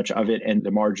not that much of it and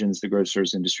the margins the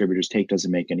grocers and distributors take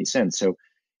doesn't make any sense. So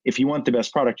if you want the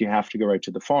best product, you have to go right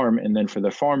to the farm. And then for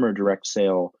the farmer, direct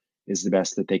sale is the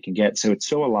best that they can get. So it's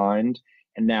so aligned.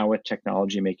 And now with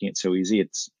technology making it so easy,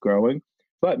 it's growing.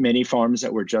 But many farms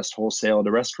that were just wholesale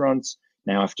to restaurants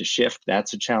now have to shift.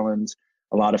 That's a challenge.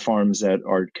 A lot of farms that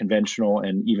are conventional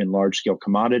and even large scale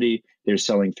commodity, they're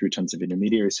selling through tons of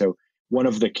intermediaries. So one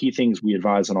of the key things we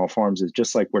advise on all farms is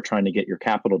just like we're trying to get your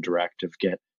capital direct, of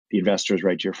get the investors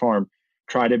right to your farm,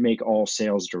 try to make all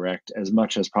sales direct as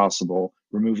much as possible,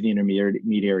 remove the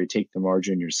intermediary, take the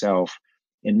margin yourself.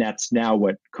 And that's now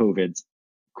what COVID's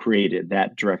created.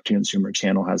 That direct to consumer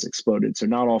channel has exploded. So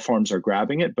not all farms are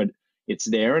grabbing it, but it's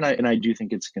there. And I do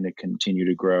think it's going to continue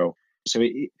to grow. So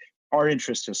our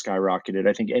interest has skyrocketed.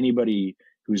 I think anybody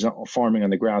who's farming on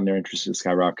the ground, their interest has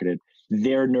skyrocketed.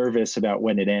 They're nervous about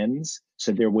when it ends.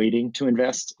 So they're waiting to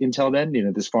invest until then.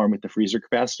 This farm with the freezer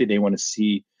capacity, they want to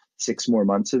see 6 more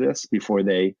months of this before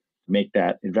they make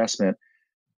that investment.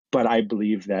 But I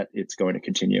believe that it's going to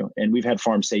continue. And we've had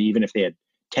farms say even if they had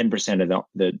 10% of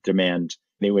the demand,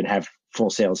 they would have full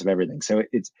sales of everything. So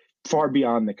it's far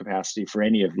beyond the capacity for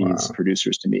any of these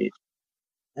producers to meet.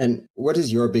 And what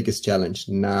is your biggest challenge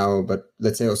now, but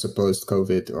let's say also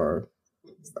post-COVID or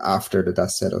after the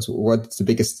dust settles? What's the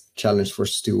biggest challenge for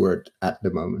Steward at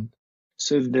the moment?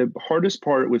 So the hardest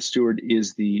part with Steward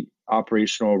is the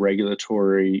operational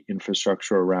regulatory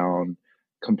infrastructure around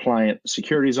compliant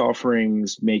securities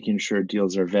offerings, making sure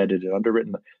deals are vetted and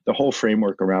underwritten, the whole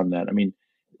framework around that. I mean,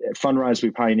 at Fundrise,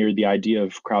 we pioneered the idea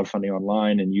of crowdfunding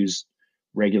online and used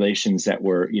regulations that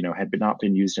were, had not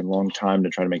been used in a long time to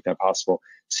try to make that possible.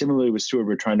 Similarly with Steward,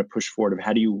 we're trying to push forward of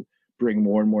how do you bring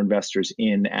more and more investors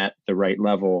in at the right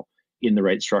level, in the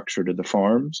right structure to the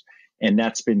farms. And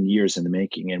that's been years in the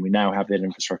making. And we now have that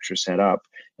infrastructure set up.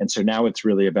 And so now it's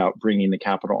really about bringing the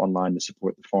capital online to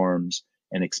support the farms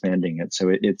and expanding it.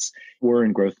 So we're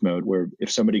in growth mode where if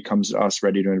somebody comes to us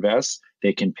ready to invest,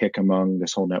 they can pick among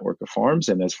this whole network of farms.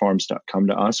 And as farms come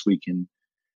to us, we can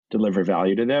deliver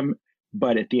value to them.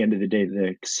 But at the end of the day,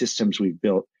 the systems we've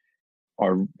built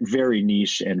are very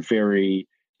niche and very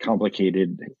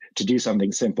complicated to do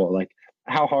something simple. Like,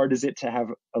 how hard is it to have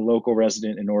a local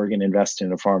resident in Oregon invest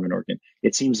in a farm in Oregon?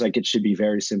 It seems like it should be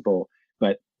very simple,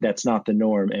 but that's not the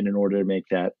norm. And in order to make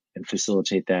that and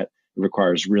facilitate that, it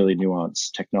requires really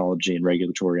nuanced technology and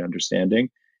regulatory understanding.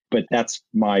 But that's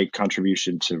my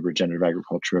contribution to regenerative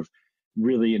agriculture, of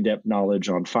really in-depth knowledge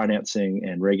on financing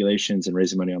and regulations and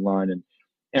raising money online and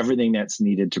everything that's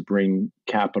needed to bring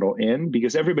capital in,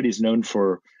 because everybody's known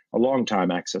for a long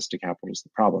time access to capital is the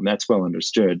problem. That's well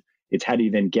understood. It's how do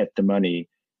you then get the money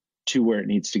to where it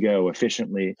needs to go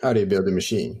efficiently? How do you build a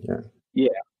machine? Yeah.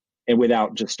 Yeah. And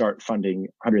without just start funding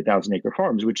 100,000 acre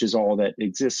farms, which is all that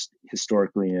exists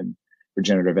historically in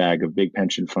regenerative ag, of big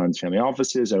pension funds, family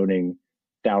offices owning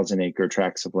 1,000-acre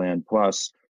tracts of land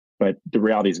plus. But the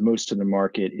reality is most of the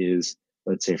market is,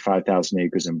 let's say, 5,000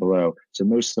 acres and below. So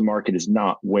most of the market is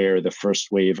not where the first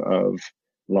wave of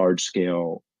large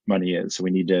scale money is. So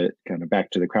we need to kind of,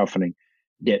 back to the crowdfunding,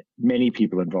 get many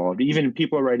people involved. Even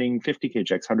people are writing 50K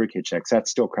checks, 100K checks.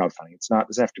 That's still crowdfunding. It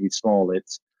doesn't have to be small.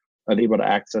 It's, are they able to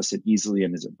access it easily,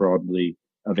 and is it broadly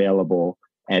available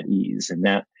at ease? And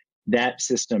that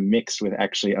system mixed with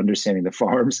actually understanding the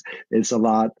farms is a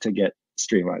lot to get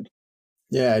streamlined.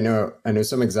 Yeah, I know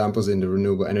some examples in the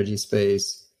renewable energy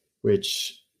space,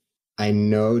 which I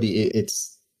know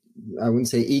I wouldn't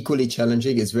say equally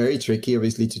challenging. It's very tricky,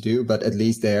 obviously, to do, but at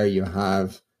least there you're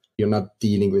not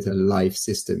dealing with a live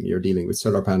system. You're dealing with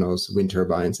solar panels, wind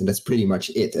turbines, and that's pretty much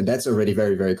it. And that's already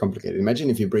very, very complicated. Imagine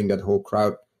if you bring that whole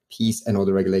crowd piece and all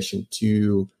the regulation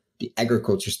to the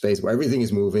agriculture space where everything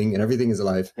is moving and everything is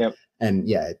alive. Yep. And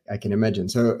yeah, I can imagine.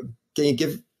 So can you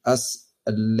give us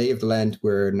a lay of the land?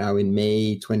 We're now in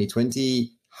May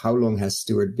 2020. How long has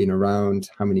Steward been around?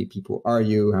 How many people are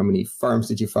you? How many farms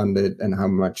did you fund it? And how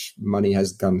much money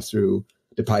has gone through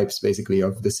the pipes, basically,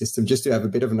 of the system, just to have a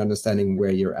bit of an understanding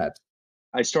where you're at?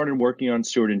 I started working on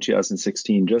Steward in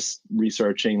 2016, just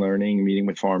researching, learning, meeting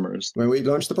with farmers. When we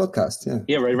launched the podcast, yeah.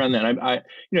 Yeah, right around then. I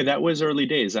that was early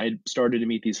days. I had started to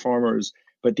meet these farmers,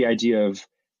 but the idea of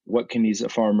what can these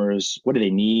farmers, what do they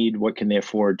need? What can they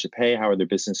afford to pay? How are their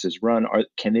businesses run?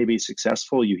 Can they be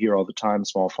successful? You hear all the time,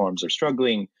 small farms are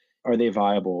struggling. Are they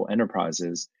viable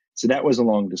enterprises? So that was a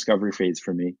long discovery phase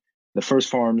for me. The first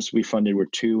farms we funded were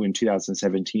 2 in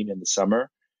 2017 in the summer.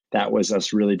 That was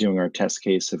us really doing our test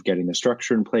case of getting the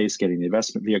structure in place, getting the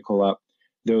investment vehicle up.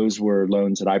 Those were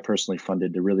loans that I personally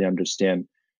funded to really understand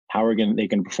how they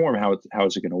going to perform, how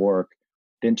is it going to work.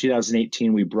 Then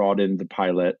 2018, we brought in the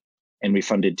pilot and we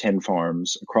funded 10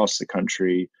 farms across the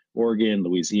country, Oregon,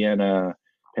 Louisiana,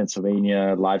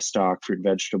 Pennsylvania, livestock, fruit,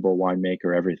 vegetable,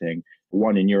 winemaker, everything.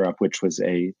 One in Europe, which was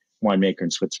a winemaker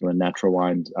in Switzerland, natural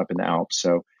wines up in the Alps.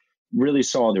 So really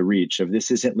saw the reach of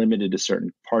this isn't limited to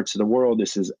certain parts of the world.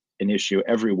 This is an issue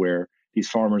everywhere. these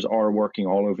farmers are working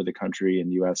all over the country in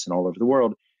the US and all over the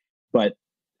world, but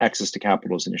access to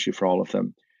capital is an issue for all of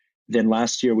them. Then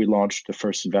last year, we launched the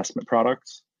first investment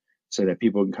products so that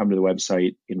people can come to the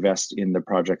website, invest in the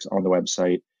projects on the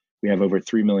website. We have over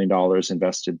 $3 million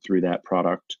invested through that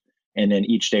product. And then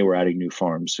each day we're adding new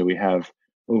farms. So we have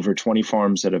over 20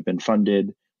 farms that have been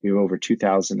funded. We have over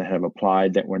 2,000 that have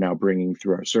applied that we're now bringing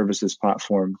through our services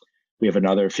platform. We have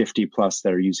another 50 plus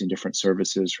that are using different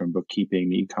services from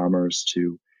bookkeeping, e-commerce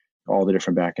to all the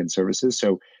different backend services.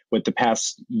 So what the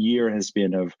past year has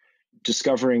been of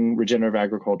discovering regenerative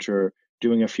agriculture,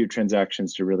 doing a few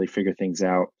transactions to really figure things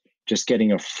out, just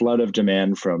getting a flood of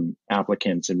demand from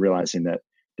applicants and realizing that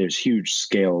there's huge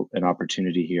scale and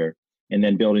opportunity here, and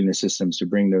then building the systems to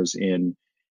bring those in,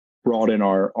 broaden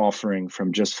our offering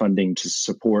from just funding to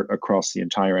support across the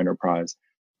entire enterprise,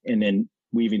 and then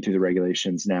weaving through the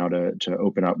regulations now to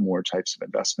open up more types of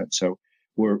investment. So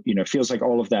we're, it feels like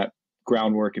all of that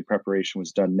groundwork and preparation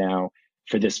was done now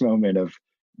for this moment of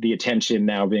the attention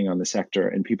now being on the sector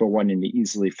and people wanting to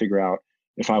easily figure out,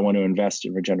 if I want to invest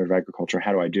in regenerative agriculture,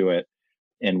 how do I do it?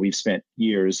 And we've spent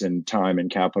years and time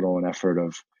and capital and effort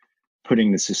of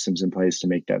putting the systems in place to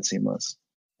make that seamless.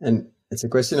 And it's a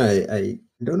question I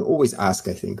don't always ask,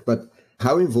 I think, but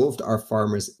how involved are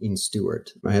farmers in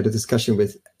Steward? I had a discussion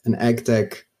with an ag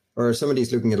tech, or somebody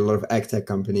who's looking at a lot of ag tech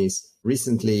companies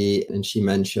recently, and she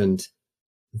mentioned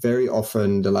very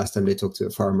often the last time they talked to a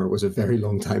farmer was a very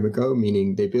long time ago,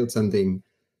 meaning they built something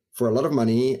for a lot of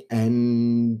money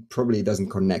and probably doesn't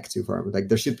connect to farmers. Like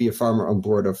there should be a farmer on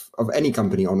board of any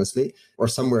company, honestly, or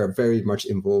somewhere very much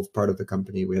involved part of the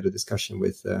company. We had a discussion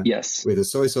with a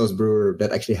soy sauce brewer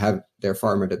that actually have their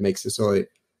farmer that makes the soy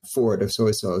for the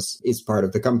soy sauce is part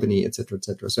of the company, et cetera, et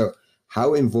cetera. So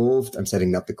how involved, I'm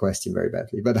setting up the question very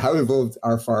badly, but how involved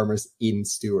are farmers in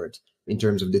Steward in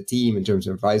terms of the team, in terms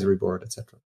of advisory board, et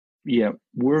cetera? Yeah,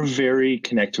 we're very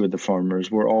connected with the farmers.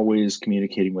 We're always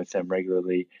communicating with them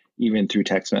regularly, even through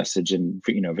text message and,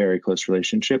 very close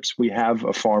relationships. We have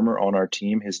a farmer on our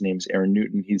team. His name's Aaron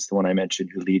Newton. He's the one I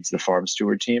mentioned who leads the Farm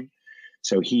Steward team.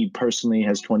 So he personally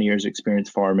has 20 years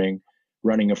experience farming,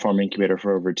 running a farm incubator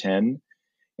for over 10.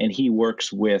 And he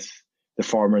works with the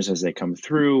farmers as they come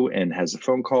through and has a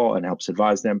phone call and helps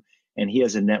advise them. And he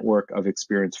has a network of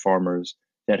experienced farmers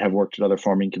that have worked at other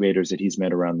farm incubators that he's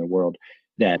met around the world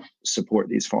that support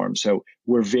these farms. So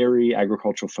we're very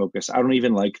agricultural focused. I don't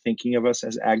even like thinking of us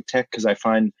as ag tech because I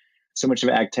find so much of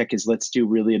ag tech is let's do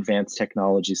really advanced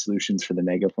technology solutions for the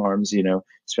mega farms,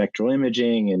 spectral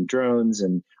imaging and drones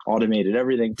and automated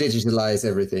everything. Digitalize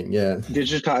everything, yeah.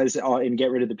 Digitize and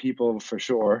get rid of the people for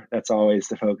sure. That's always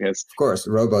the focus. Of course,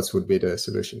 robots would be the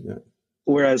solution, yeah.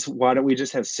 Whereas why don't we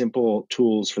just have simple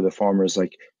tools for the farmers,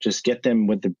 like just get them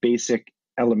with the basic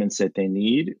elements that they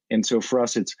need. And so for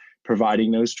us, it's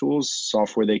providing those tools,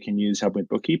 software they can use, help with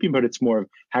bookkeeping, but it's more of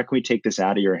how can we take this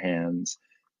out of your hands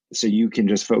so you can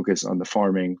just focus on the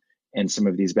farming and some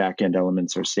of these back-end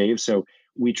elements are saved. So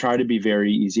we try to be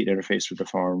very easy to interface with the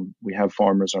farm. We have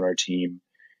farmers on our team.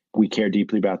 We care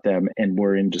deeply about them and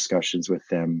we're in discussions with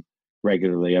them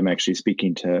regularly. I'm actually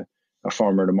speaking to a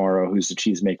farmer tomorrow who's a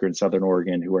cheesemaker in Southern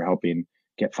Oregon who we're helping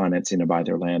get financing to buy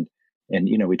their land. And,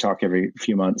 we talk every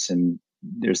few months and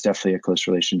there's definitely a close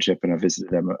relationship and I've visited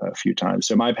them a few times.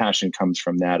 So my passion comes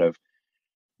from that of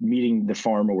meeting the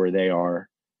farmer where they are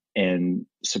and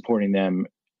supporting them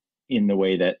in the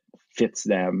way that fits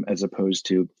them as opposed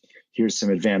to here's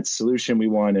some advanced solution we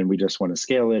want and we just want to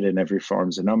scale it and every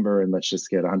farm's a number and let's just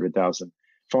get 100,000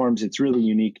 farms. It's really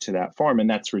unique to that farm and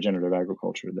that's regenerative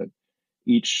agriculture, that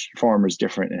each farmer is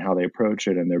different in how they approach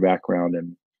it and their background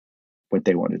and what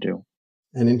they want to do.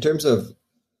 And in terms of,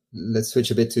 let's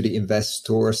switch a bit to the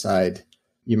investor side.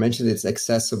 You mentioned it's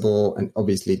accessible, and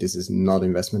obviously this is not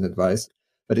investment advice,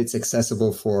 but it's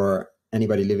accessible for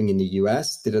anybody living in the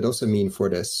US. Did it also mean for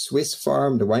the Swiss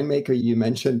farm, the winemaker you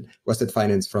mentioned? Was that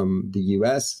financed from the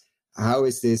US? How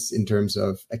is this in terms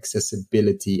of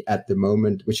accessibility at the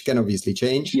moment, which can obviously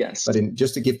change? Yes. But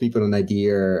just to give people an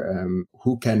idea,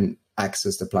 who can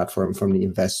access the platform from the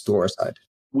investor side?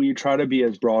 We try to be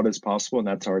as broad as possible, and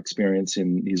that's our experience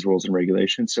in these rules and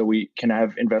regulations. So we can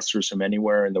have investors from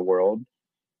anywhere in the world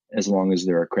as long as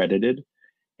they're accredited.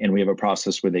 And we have a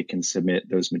process where they can submit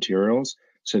those materials.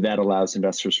 So that allows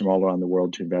investors from all around the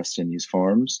world to invest in these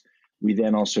farms. We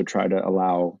then also try to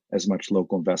allow as much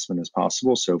local investment as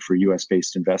possible. So for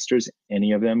US-based investors,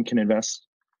 any of them can invest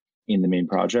in the main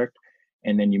project.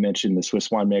 And then you mentioned the Swiss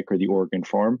winemaker, the Oregon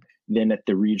farm. Then at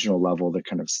the regional level, the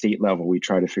kind of state level, we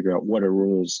try to figure out what are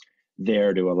rules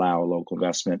there to allow local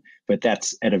investment. But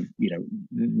that's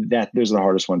those are the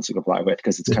hardest ones to comply with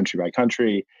because it's country by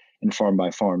country and farm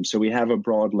by farm. So we have a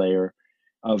broad layer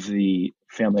of the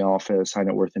family office, high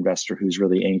net worth investor who's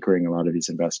really anchoring a lot of these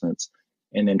investments,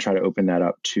 and then try to open that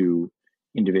up to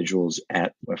individuals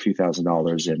at a few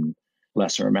 $1,000s in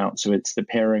lesser amounts. So it's the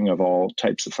pairing of all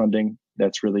types of funding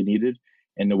that's really needed.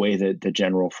 And the way that the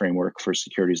general framework for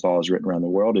securities law is written around the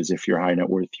world is if you're high net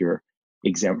worth, you're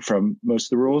exempt from most of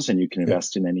the rules and you can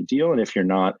invest in any deal. And if you're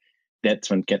not, that's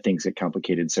when things get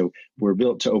complicated. So we're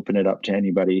built to open it up to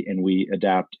anybody, and we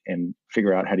adapt and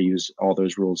figure out how to use all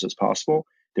those rules as possible.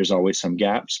 There's always some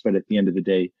gaps, but at the end of the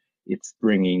day, it's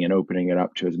bringing and opening it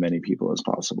up to as many people as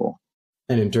possible.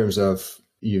 And in terms of,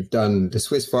 you've done the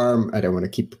Swiss farm, I don't want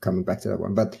to keep coming back to that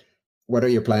one, but what are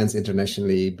your plans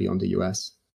internationally beyond the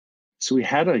US? So we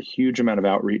had a huge amount of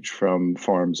outreach from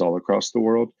farms all across the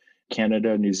world.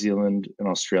 Canada, New Zealand, and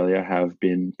Australia have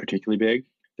been particularly big.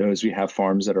 Those we have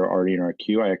farms that are already in our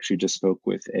queue. I actually just spoke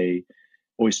with a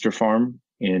oyster farm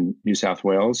in New South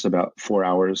Wales, about 4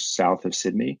 hours south of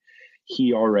Sydney.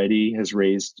 He already has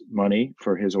raised money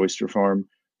for his oyster farm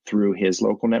through his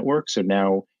local network. So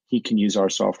now he can use our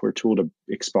software tool to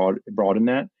broaden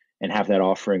that and have that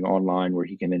offering online where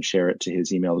he can then share it to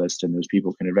his email list and those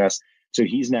people can invest. So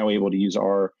he's now able to use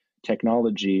our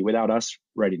technology without us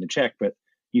writing the check, but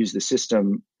use the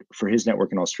system for his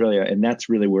network in Australia. And that's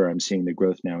really where I'm seeing the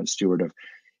growth now in Steward of,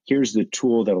 here's the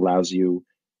tool that allows you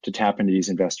to tap into these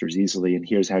investors easily, and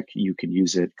here's how you can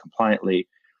use it compliantly.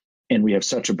 And we have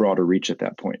such a broader reach at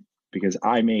that point, because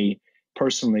I may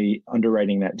personally,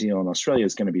 underwriting that deal in Australia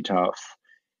is going to be tough.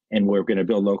 And we're going to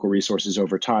build local resources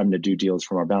over time to do deals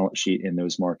from our balance sheet in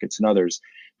those markets and others.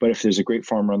 But if there's a great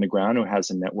farmer on the ground who has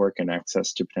a network and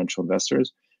access to potential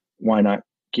investors, why not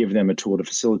give them a tool to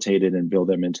facilitate it and build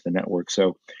them into the network?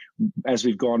 So as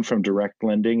we've gone from direct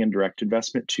lending and direct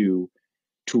investment to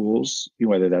tools,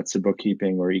 whether that's a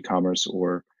bookkeeping or e-commerce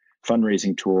or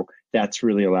fundraising tool, that's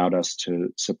really allowed us to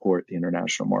support the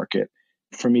international market.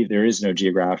 For me, there is no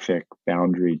geographic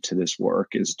boundary to this work.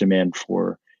 It's demand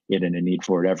for it and a need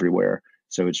for it everywhere.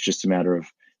 So it's just a matter of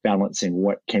balancing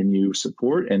what can you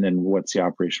support and then what's the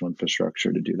operational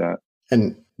infrastructure to do that.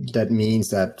 And that means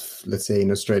that, let's say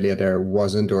in Australia, there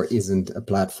wasn't or isn't a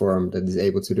platform that is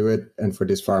able to do it. And for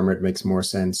this farmer, it makes more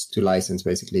sense to license,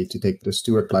 basically, to take the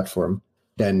Steward platform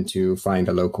than to find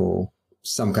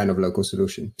some kind of local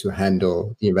solution to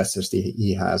handle the investors that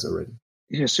he has already.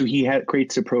 Yeah, so he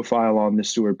creates a profile on the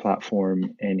Steward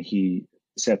platform and he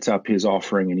sets up his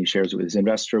offering and he shares it with his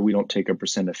investor. We don't take a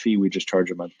 % of fee. We just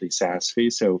charge a monthly SaaS fee.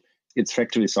 So it's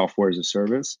effectively software as a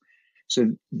service. So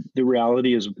the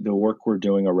reality is the work we're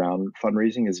doing around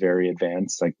fundraising is very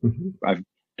advanced. Like I've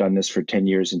done this for 10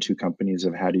 years in 2 companies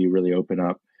of how do you really open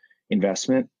up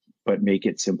investment, but make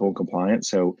it simple and compliant.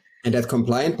 And that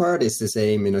compliant part is the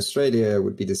same in Australia,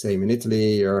 would be the same in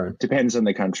Italy, or? Depends on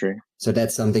the country. So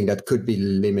that's something that could be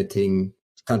limiting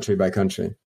country by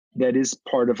country. That is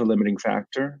part of a limiting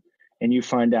factor. And you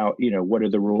find out, what are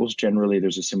the rules? Generally,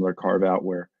 there's a similar carve out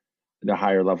where the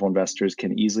higher level investors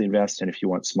can easily invest. And if you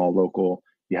want small local,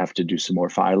 you have to do some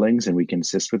more filings and we can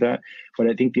assist with that. But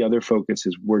I think the other focus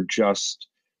is we're just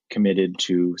committed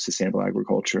to sustainable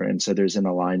agriculture. And so there's an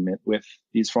alignment with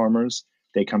these farmers.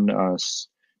 They come to us.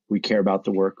 We care about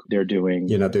the work they're doing.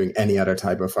 You're not doing any other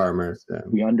type of farmer.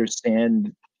 We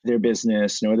understand their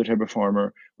business, no other type of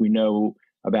farmer. We know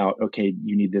about, okay,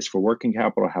 you need this for working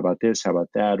capital. How about this? How about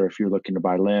that? Or if you're looking to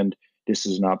buy land, this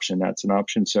is an option, that's an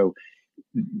option. So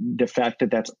the fact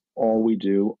that that's all we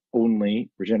do,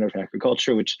 only regenerative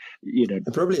agriculture, which,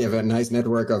 probably have a nice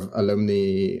network of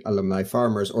alumni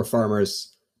farmers or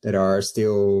farmers that are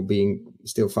still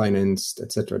financed,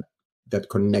 etc. That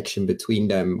connection between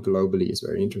them globally is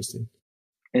very interesting.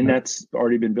 And that's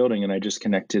already been building. And I just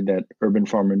connected that urban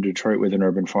farm in Detroit with an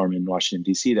urban farm in Washington,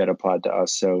 D.C. that applied to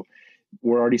us. So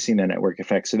we're already seeing that network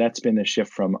effect. So that's been the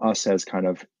shift from us as kind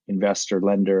of investor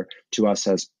lender to us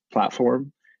as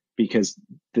platform, because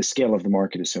the scale of the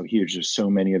market is so huge. There's so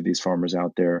many of these farmers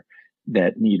out there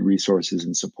that need resources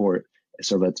and support.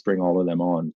 So let's bring all of them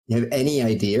on. You have any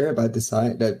idea about the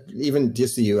size, that even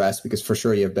just the US, because for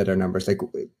sure you have better numbers, like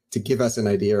to give us an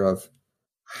idea of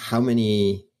how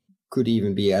many could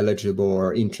even be eligible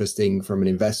or interesting from an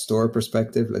investor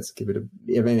perspective? Let's give it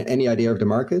you have any idea of the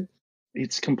market?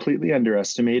 It's completely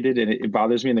underestimated, and it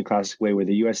bothers me in the classic way where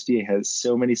the USDA has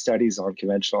so many studies on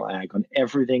conventional ag, on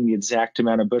everything, the exact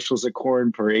amount of bushels of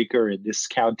corn per acre in this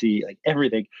county, like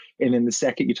everything. And then the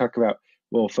second you talk about,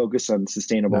 well, focus on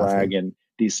sustainable ag and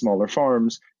these smaller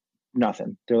farms,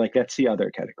 nothing. They're like, that's the other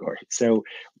category. So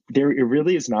it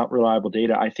really is not reliable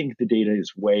data. I think the data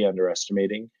is way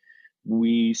underestimating.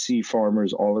 We see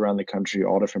farmers all around the country,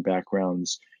 all different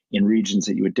backgrounds, in regions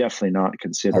that you would definitely not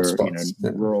consider,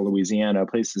 rural Louisiana,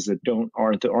 places that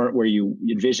aren't where you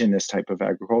envision this type of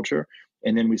agriculture.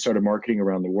 And then we started marketing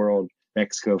around the world.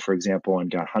 Mexico, for example,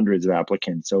 and got hundreds of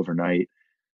applicants overnight.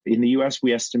 In the US,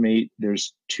 we estimate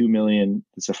there's 2 million.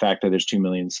 It's a fact that there's 2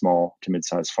 million small to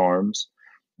mid-sized farms.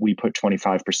 We put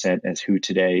 25% as who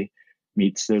today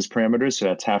meets those parameters. So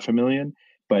that's 500,000.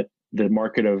 But the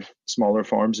market of smaller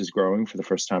farms is growing for the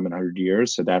first time in 100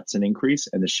 years. So that's an increase.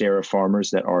 And the share of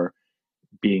farmers that are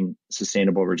being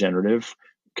sustainable, regenerative,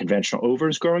 conventional over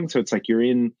is growing. So it's like you're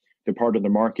in the part of the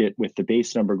market with the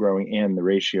base number growing and the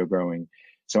ratio growing.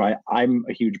 So I'm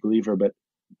a huge believer, but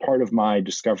part of my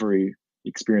discovery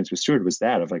experience with Steward was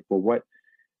that of like, well, what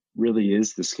really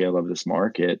is the scale of this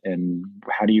market and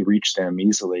how do you reach them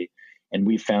easily? And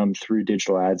we found through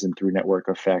digital ads and through network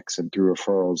effects and through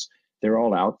referrals, they're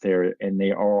all out there and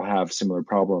they all have similar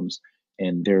problems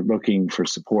and they're looking for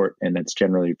support. And that's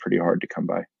generally pretty hard to come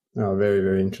by. Oh, very,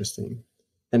 very interesting.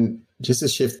 And just to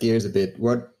shift gears a bit,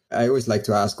 what I always like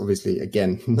to ask, obviously,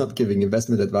 again, not giving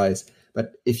investment advice,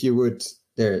 but if you would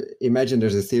imagine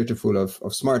there's a theater full of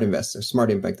smart investors, smart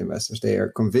impact investors. They are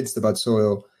convinced about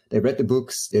soil. They read the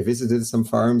books. They visited some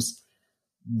farms.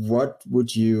 What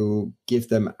would you give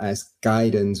them as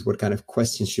guidance? What kind of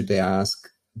questions should they ask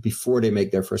before they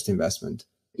make their first investment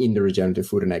in the regenerative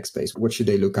food and egg space? What should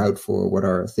they look out for? What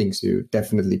are things to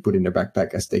definitely put in their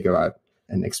backpack as they go out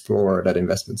and explore that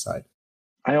investment side?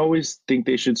 I always think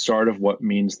they should start of what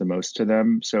means the most to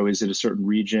them. So is it a certain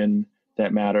region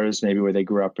that matters, maybe where they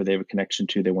grew up or they have a connection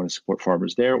to, they want to support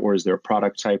farmers there? Or is there a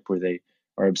product type where they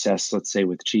are obsessed, let's say,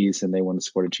 with cheese and they want to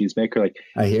support a cheesemaker? Like,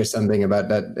 I hear something about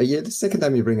that. Yeah, the second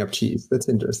time you bring up cheese, that's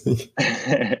interesting.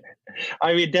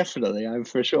 I mean, definitely, I'm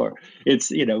for sure.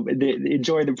 It's,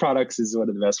 enjoying the products is one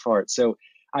of the best parts. So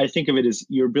I think of it as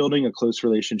you're building a close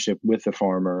relationship with the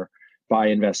farmer by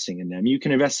investing in them. You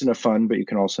can invest in a fund, but you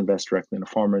can also invest directly in a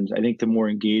farmer. And I think the more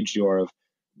engaged you are of,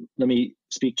 let me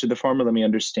speak to the farmer, let me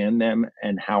understand them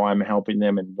and how I'm helping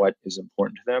them and what is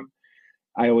important to them.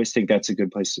 I always think that's a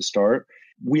good place to start.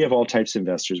 We have all types of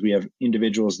investors. We have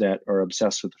individuals that are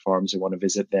obsessed with the farms and want to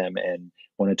visit them and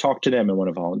want to talk to them and want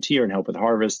to volunteer and help with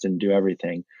harvest and do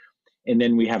everything. And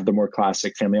then we have the more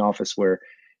classic family office where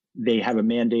they have a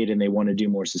mandate and they want to do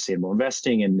more sustainable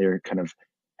investing and they're kind of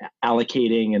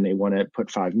allocating and they want to put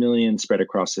 5 million spread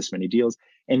across this many deals.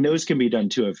 And those can be done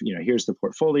too of, here's the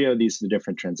portfolio, these are the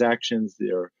different transactions.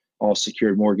 They're all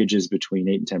secured mortgages between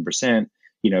 8 and 10%.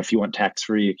 If you want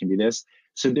tax-free, it can be this.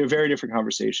 So they're very different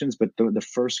conversations, but the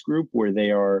first group where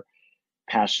they are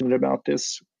passionate about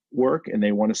this work and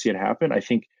they want to see it happen, I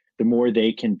think the more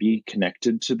they can be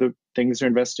connected to the things they're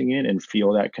investing in and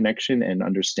feel that connection and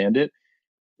understand it,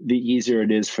 the easier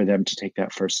it is for them to take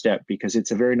that first step because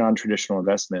it's a very non-traditional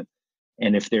investment.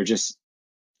 And if they're just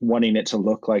wanting it to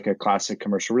look like a classic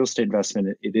commercial real estate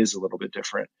investment, it is a little bit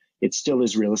different. It still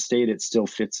is real estate. It still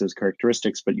fits those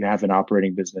characteristics, but you have an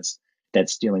operating business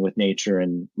that's dealing with nature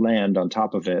and land on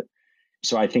top of it.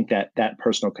 So I think that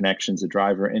personal connection is a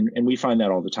driver. And we find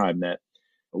that all the time that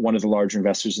one of the larger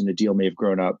investors in the deal may have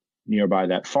grown up nearby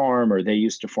that farm or they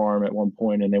used to farm at one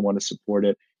point and they want to support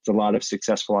it. There's a lot of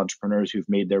successful entrepreneurs who've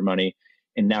made their money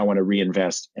and now want to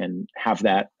reinvest and have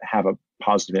a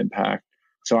positive impact.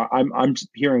 So I'm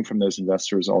hearing from those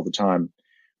investors all the time.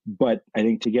 But I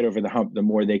think to get over the hump, the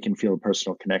more they can feel a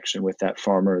personal connection with that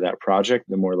farmer or that project,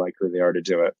 the more likely they are to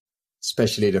do it.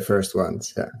 Especially the first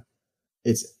ones. Yeah.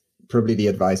 It's probably the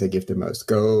advice I give the most.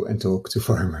 Go and talk to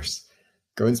farmers.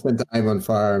 Go and spend time on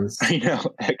farms. I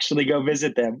know. Actually go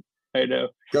visit them. I know.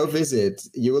 Go visit.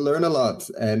 You will learn a lot.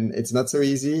 And it's not so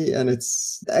easy. And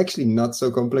it's actually not so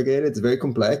complicated. It's very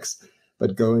complex.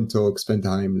 But go and talk, spend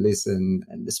time, listen.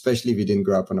 And especially if you didn't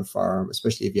grow up on a farm,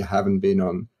 especially if you haven't been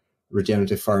on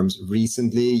regenerative farms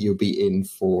recently, you'll be in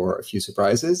for a few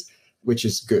surprises, which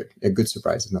is good. Good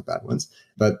surprises, not bad ones.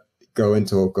 But go and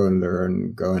talk, go and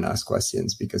learn, go and ask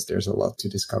questions because there's a lot to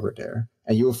discover there.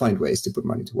 And you will find ways to put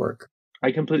money to work.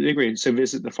 I completely agree. So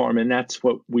visit the farm. And that's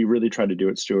what we really try to do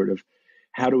at Steward of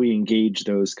how do we engage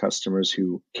those customers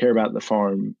who care about the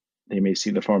farm? They may see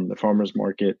the farm, the farmer's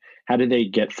market. How do they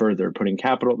get further? Putting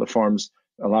capital at the farms.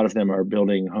 A lot of them are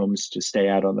building homes to stay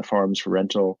out on the farms for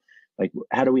rental. Like,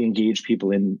 how do we engage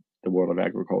people in the world of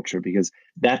agriculture? Because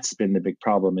that's been the big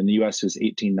problem. In the US, it was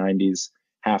 1890s.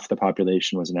 Half the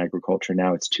population was in agriculture.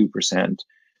 Now it's 2%.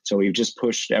 So we've just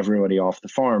pushed everybody off the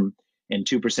farm and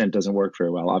 2% doesn't work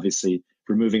very well. Obviously,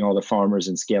 removing all the farmers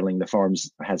and scaling the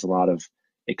farms has a lot of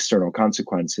external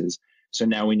consequences. So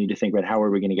now we need to think about how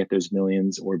are we going to get those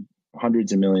millions or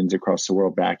hundreds of millions across the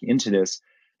world back into this.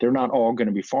 they're not all going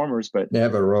to be farmers, but They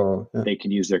have a role. Yeah. they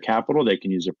can use their capital, they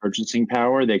can use their purchasing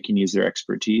power, they can use their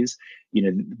expertise.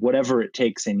 Whatever it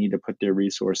takes, they need to put their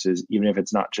resources, even if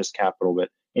it's not just capital, but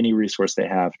any resource they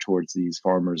have towards these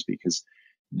farmers, because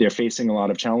they're facing a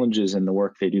lot of challenges and the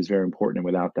work they do is very important. And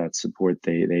without that support,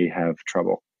 they have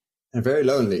trouble. And very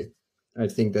lonely. I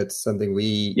think that's something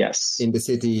we in the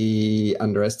city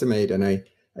underestimate. And I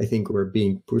think we're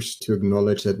being pushed to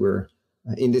acknowledge that we're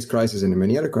in this crisis and in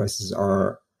many other crises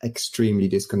are extremely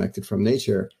disconnected from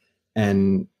nature.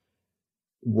 And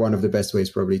one of the best ways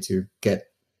probably to get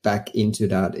back into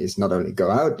that is not only go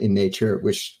out in nature,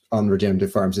 which on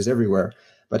regenerative farms is everywhere,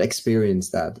 but experience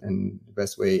that. And the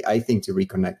best way I think to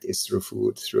reconnect is through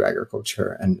food, through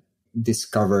agriculture, and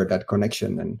discover that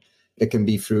connection. And it can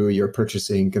be through your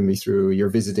purchasing, can be through your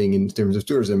visiting in terms of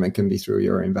tourism, and can be through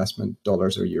your investment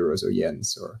dollars or euros or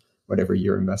yens or whatever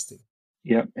you're investing.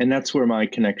 Yeah. And that's where my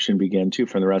connection began too,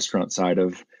 from the restaurant side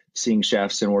of seeing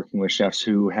chefs and working with chefs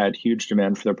who had huge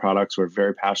demand for their products, were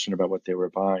very passionate about what they were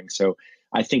buying. So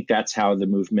I think that's how the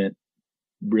movement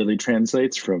really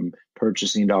translates from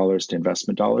purchasing dollars to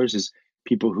investment dollars, is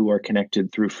people who are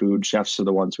connected through food. Chefs are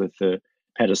the ones with the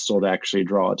pedestal to actually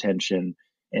draw attention,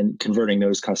 and converting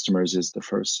those customers is the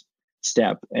first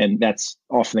step. And that's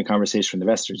often the conversation with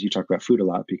investors. You talk about food a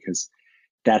lot because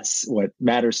that's what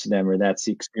matters to them, or that's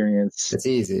the experience. It's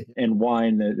easy. And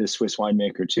wine, the Swiss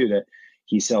winemaker too, that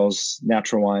he sells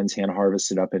natural wines, hand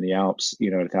harvested up in the Alps,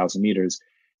 at 1,000 meters.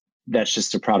 That's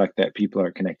just a product that people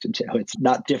are connected to. It's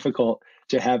not difficult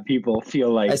to have people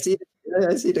feel like... I see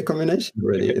the combination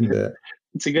really in the...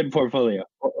 It's a good portfolio.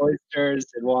 Oysters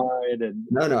and wine and...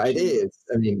 No, it is.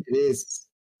 I mean, it is.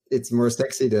 It's more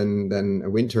sexy than a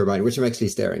wind turbine, which I'm actually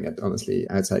staring at, honestly,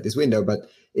 outside this window. But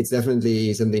it's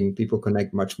definitely something people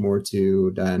connect much more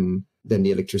to than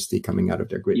the electricity coming out of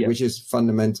their grid, which is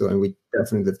fundamental. And we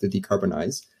definitely have to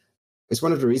decarbonize. It's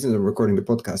one of the reasons I'm recording the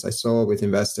podcast. I saw with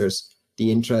investors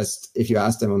the interest, if you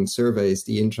ask them on surveys,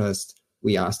 the interest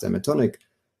we asked them at Tonic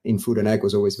in food and ag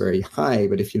was always very high.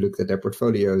 But if you looked at their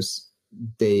portfolios,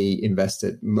 they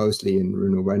invested mostly in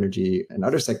renewable energy and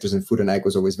other sectors, and food and ag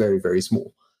was always very, very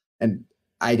small. And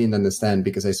I didn't understand,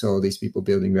 because I saw all these people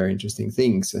building very interesting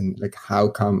things, and like, how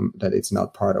come that it's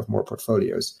not part of more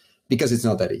portfolios? Because it's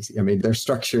not that easy. I mean, there's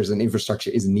structures and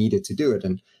infrastructure is needed to do it.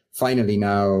 And finally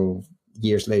now,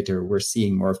 years later, we're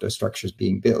seeing more of those structures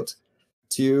being built.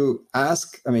 To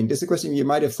ask, I mean, this is a question you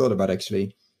might have thought about,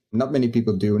 actually. Not many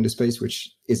people do in the space,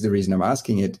 which is the reason I'm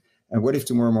asking it. And what if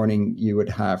tomorrow morning you would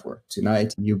have, or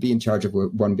tonight, you'd be in charge of a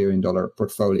 $1 billion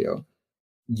portfolio?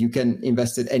 You can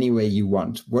invest it any way you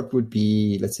want. What would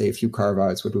be, let's say, a few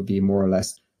carve-outs, what would be more or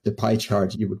less the pie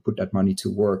chart you would put that money to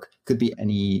work? Could be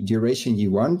any duration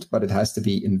you want, but it has to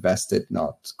be invested,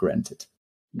 not granted.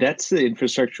 That's the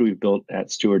infrastructure we've built at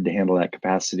Steward to handle that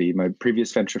capacity. My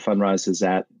previous venture fundraise is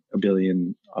at $1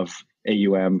 billion of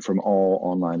AUM from all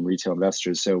online retail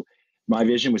investors. So my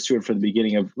vision was Steward from the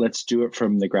beginning of, let's do it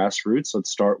from the grassroots.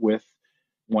 Let's start with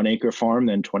 1 acre farm,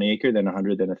 then 20 acre, then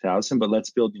 100, then 1,000. But let's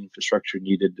build the infrastructure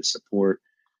needed to support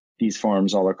these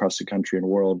farms all across the country and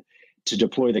world, to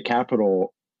deploy the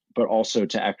capital, but also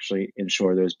to actually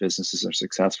ensure those businesses are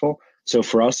successful. So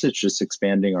for us, it's just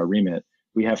expanding our remit.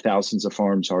 We have thousands of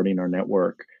farms already in our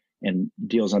network and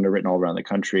deals underwritten all around the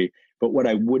country. But what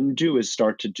I wouldn't do is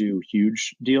start to do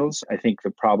huge deals. I think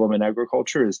the problem in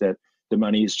agriculture is that the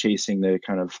money is chasing the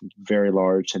kind of very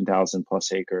large 10,000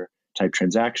 plus acre type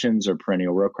transactions or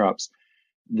perennial row crops.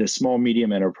 The small,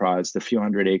 medium enterprise, the few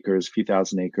hundred acres, few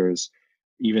thousand acres,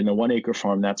 even the 1 acre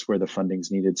farm, that's where the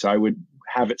funding's needed. So I would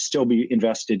have it still be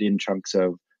invested in chunks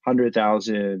of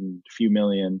 100,000, few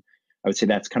million. I would say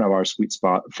that's kind of our sweet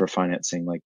spot for financing.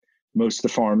 Like, most of the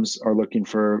farms are looking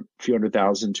for a few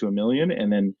 100,000 to $1 million,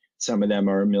 and then some of them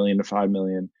are $1 million to $5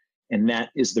 million. And that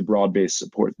is the broad-based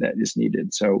support that is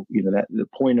needed. So, that the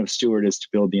point of Steward is to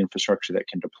build the infrastructure that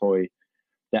can deploy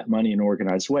that money in an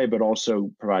organized way, but also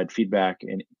provide feedback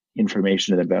and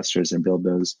information to investors and build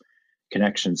those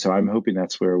connections. So I'm hoping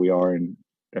that's where we are in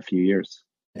a few years.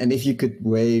 And if you could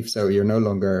wave, so you're no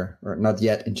longer, or not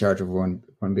yet, in charge of $1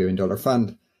 billion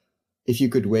fund, if you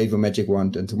could wave a magic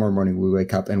wand and tomorrow morning we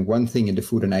wake up and one thing in the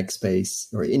food and ag space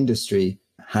or industry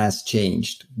has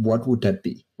changed, what would that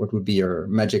be? What would be your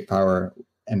magic power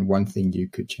and one thing you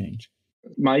could change?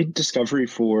 My discovery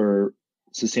for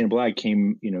sustainable ag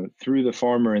came, through the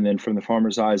farmer, and then from the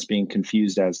farmer's eyes being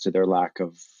confused as to their lack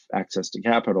of access to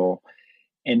capital.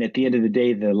 And at the end of the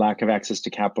day, the lack of access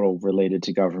to capital related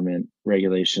to government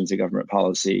regulations and government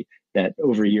policy that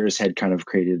over years had kind of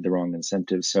created the wrong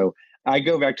incentives. So I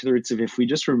go back to the roots of, if we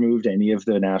just removed any of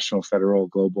the national, federal,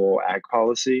 global ag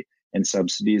policy and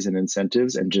subsidies and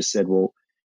incentives and just said, well,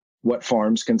 what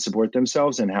farms can support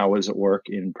themselves and how does it work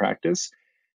in practice.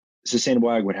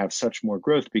 Sustainable ag would have such more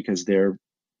growth because they're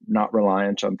not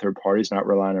reliant on third parties, not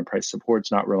reliant on price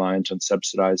supports, not reliant on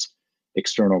subsidized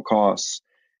external costs.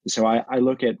 So I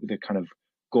look at the kind of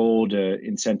goal to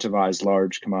incentivize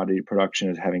large commodity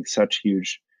production as having such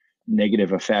huge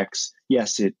negative effects.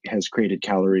 Yes, it has created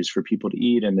calories for people to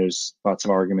eat, and there's lots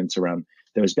of arguments around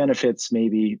those benefits,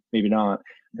 maybe not.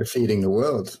 They're feeding the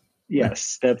world.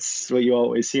 Yes, that's what you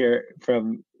always hear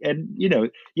from, and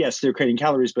yes, they're creating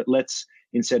calories, but let's,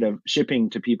 instead of shipping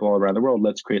to people all around the world,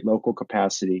 let's create local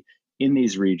capacity in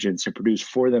these regions to produce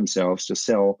for themselves, to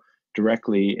sell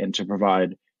directly, and to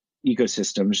provide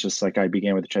ecosystems, just like I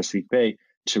began with the Chesapeake Bay,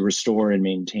 to restore and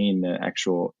maintain the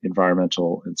actual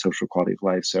environmental and social quality of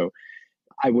life. So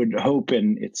I would hope,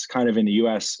 and it's kind of in the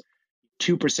US,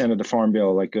 2% of the farm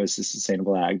bill like goes to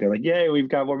sustainable ag. They're like, yay, we've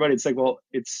got more money. It's like, well,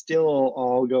 it's still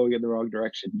all going in the wrong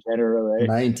direction generally.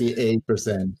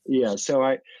 98%. Yeah. So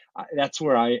I that's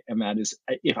where I am at, is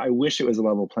if I wish it was a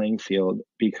level playing field,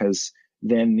 because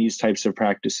then these types of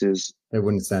practices, they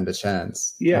wouldn't stand a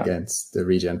chance against the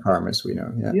regen farmers we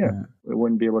know. Yeah. They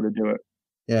wouldn't be able to do it.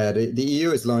 Yeah. The EU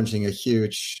is launching a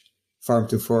huge farm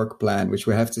to fork plan, which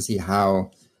we have to see how,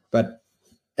 but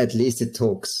at least it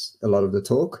talks a lot of the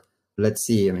talk. Let's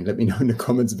see. I mean, let me know in the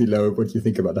comments below what you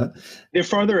think about that. They're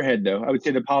farther ahead, though. I would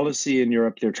say the policy in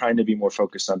Europe, they're trying to be more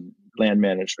focused on land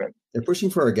management. They're pushing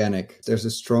for organic. There's a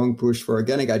strong push for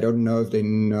organic. I don't know if they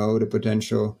know the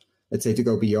potential, let's say, to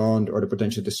go beyond, or the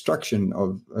potential destruction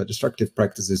of destructive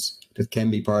practices that can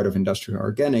be part of industrial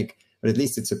organic. But at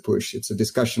least it's a push. It's a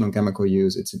discussion on chemical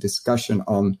use. It's a discussion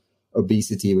on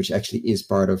obesity, which actually is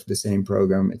part of the same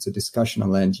program. It's a discussion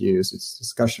on land use. It's a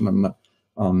discussion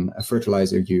on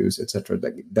fertilizer use, etc.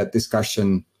 That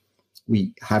discussion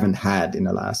we haven't had in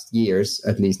the last years,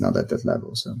 at least not at that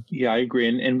level. So yeah, I agree.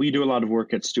 And we do a lot of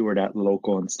work at Steward at the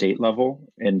local and state level.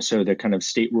 And so the kind of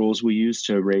state rules we use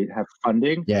to have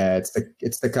funding. Yeah,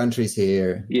 it's the countries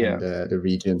here, and the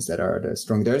regions that are the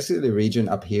strong. There's the region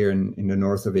up here in the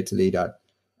north of Italy that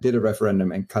did a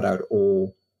referendum and cut out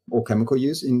all chemical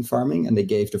use in farming, and they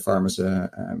gave the farmers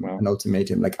an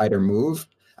ultimatum, like either move.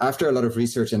 After a lot of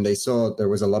research, and they saw there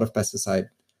was a lot of pesticide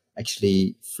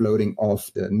actually floating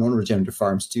off the non-regenerative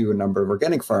farms to a number of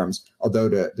organic farms, although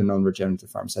the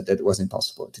non-regenerative farms said that it was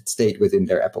impossible. It stayed within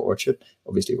their apple orchard.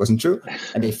 Obviously, it wasn't true.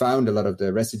 And they found a lot of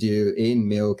the residue in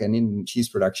milk and in cheese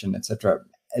production, etc.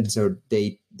 And so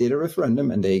they did a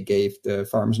referendum, and they gave the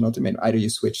farmers an ultimatum. Either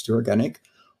you switch to organic,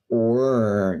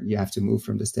 or you have to move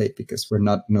from the state, because we're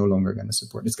no longer going to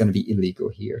support. It's going to be illegal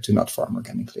here to not farm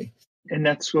organically. And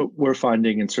that's what we're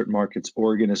finding in certain markets.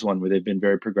 Oregon is one where they've been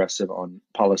very progressive on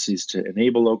policies to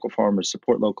enable local farmers,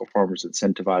 support local farmers,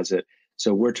 incentivize it.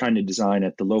 So we're trying to design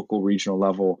at the local, regional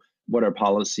level, what are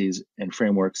policies and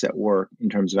frameworks that work in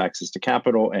terms of access to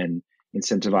capital and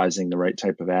incentivizing the right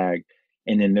type of ag.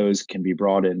 And then those can be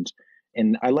broadened.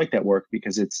 And I like that work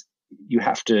because you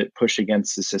have to push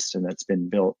against the system that's been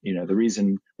built. The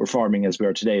reason we're farming as we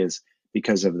are today is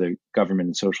because of the government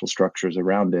and social structures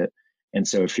around it. And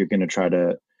so if you're going to try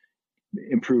to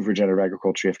improve regenerative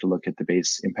agriculture, you have to look at the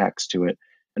base impacts to it.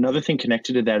 Another thing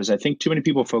connected to that is I think too many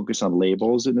people focus on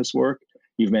labels in this work.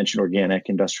 You've mentioned organic,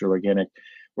 industrial organic.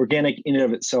 Organic in and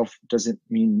of itself doesn't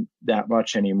mean that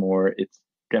much anymore. It's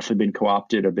definitely been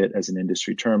co-opted a bit as an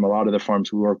industry term. A lot of the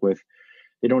farms we work with,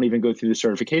 they don't even go through the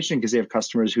certification because they have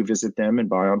customers who visit them and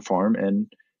buy on farm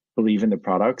and believe in the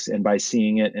products. And by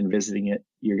seeing it and visiting it,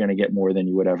 you're going to get more than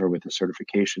you would ever with the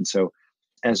certification. So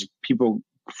as people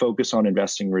focus on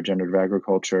investing in regenerative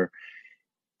agriculture,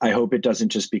 I hope it doesn't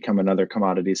just become another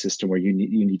commodity system where you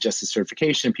need just a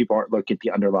certification. People aren't looking at the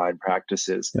underlying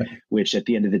practices, which at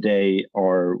the end of the day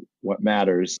are what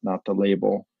matters, not the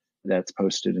label that's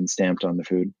posted and stamped on the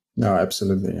food. No,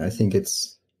 absolutely. I think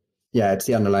it's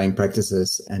the underlying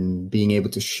practices and being able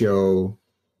to show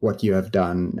what you have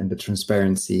done, and the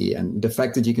transparency, and the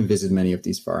fact that you can visit many of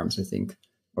these farms, I think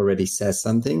already says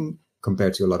something,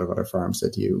 compared to a lot of other farms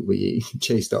that we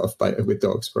chased off with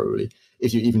dogs, probably,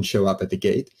 if you even show up at the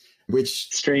gate, which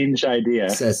strange idea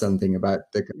says something about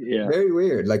very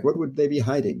weird. Like, what would they be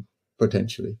hiding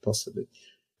potentially, possibly?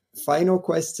 Final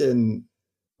question,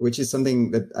 which is something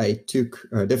that I took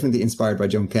definitely inspired by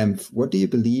John Kemp. What do you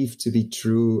believe to be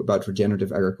true about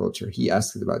regenerative agriculture? He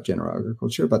asked about general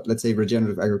agriculture, but let's say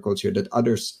regenerative agriculture that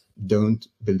others don't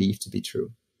believe to be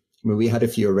true. I mean, we had a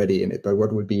few already in it, but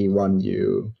what would be one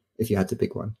if you had to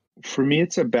pick one? For me,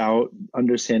 it's about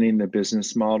understanding the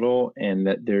business model and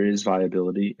that there is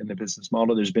viability in the business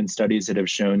model. There's been studies that have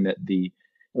shown that the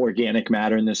organic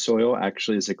matter in the soil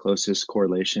actually is the closest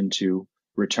correlation to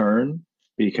return,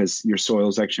 because your soil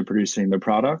is actually producing the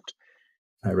product.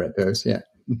 I read those, yeah.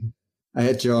 I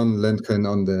had John Lundgren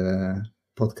on the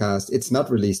podcast. It's not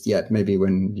released yet. Maybe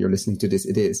when you're listening to this,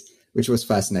 it is, which was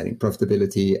fascinating.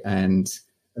 Profitability and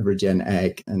Regen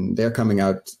Ag. And they're coming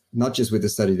out not just with the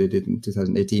study they did in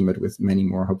 2018, but with many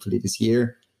more, hopefully this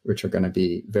year, which are going to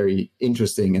be very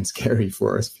interesting and scary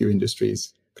for a few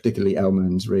industries, particularly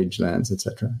almonds, rangelands,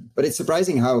 etc. But it's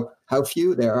surprising how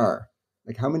few there are.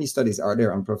 Like, how many studies are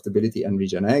there on profitability and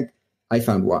Regen Ag? I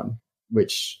found one,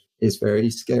 which is very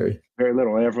scary. Very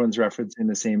little. Everyone's referencing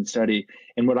the same study.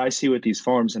 And what I see with these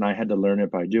farms, and I had to learn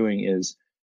it by doing, is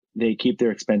they keep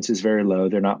their expenses very low.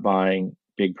 They're not buying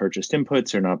big purchased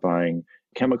inputs. They're not buying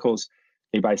chemicals.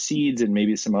 They buy seeds and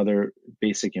maybe some other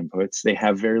basic inputs. They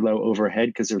have very low overhead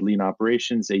because they're lean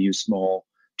operations. They use small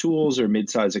tools or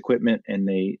mid-size equipment, and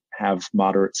they have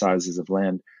moderate sizes of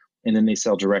land. And then they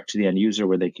sell direct to the end user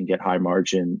where they can get high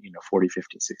margin, 40,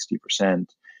 50, 60%.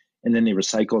 And then they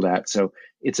recycle that. So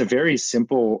it's a very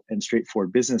simple and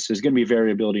straightforward business. There's going to be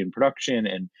variability in production,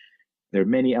 and there are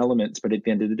many elements, but at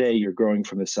the end of the day, you're growing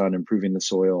from the sun, improving the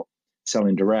soil,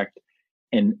 selling direct.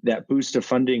 And that boost of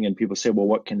funding, and people say, well,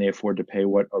 what can they afford to pay?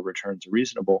 What are returns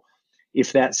reasonable?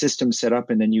 If that system's set up,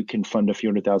 and then you can fund a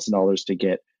few $100,000 to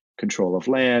get control of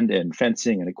land and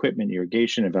fencing and equipment,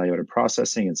 irrigation, and value-added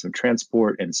processing, and some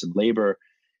transport and some labor,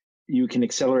 you can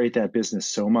accelerate that business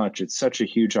so much. It's such a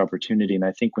huge opportunity. And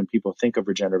I think when people think of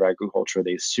regenerative agriculture,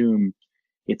 they assume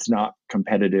it's not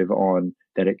competitive on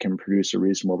that it can produce a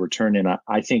reasonable return. And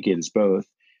I think it is both.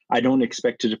 I don't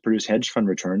expect it to produce hedge fund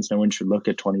returns. No one should look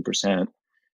at 20%.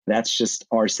 That's just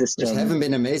our system. Which haven't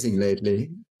been amazing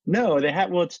lately. No, they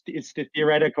have. Well, it's the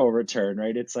theoretical return,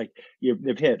 right? It's like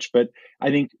the pitch. But I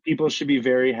think people should be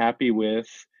very happy with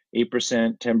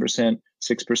 8%, 10%,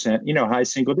 6%. High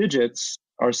single digits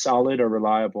are solid or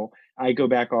reliable. I go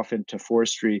back often to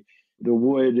forestry. The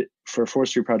wood for a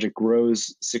forestry project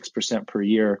grows 6% per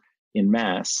year in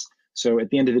mass. So at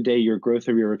the end of the day, your growth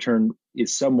of your return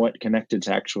is somewhat connected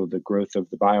to the growth of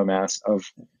the biomass of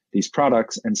these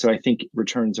products. And so I think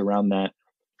returns around that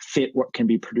fit what can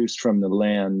be produced from the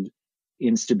land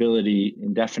in stability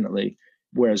indefinitely.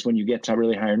 Whereas when you get to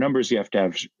really higher numbers, you have to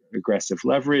have aggressive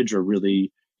leverage or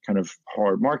really kind of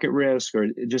hard market risk, or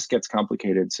it just gets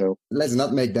complicated. So let's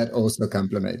not make that also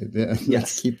complicated. Yeah. Yes.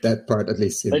 Let's keep that part at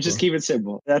least simple. Let's just keep it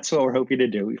simple. That's what we're hoping to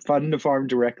do. Fund the farm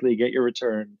directly, get your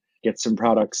return, get some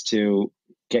products to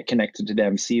get connected to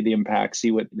them, see the impact,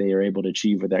 see what they are able to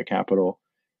achieve with that capital,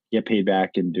 get paid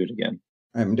back, and do it again.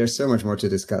 There's so much more to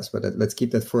discuss, but let's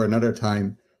keep that for another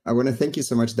time. I want to thank you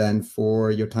so much, Dan, for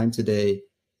your time today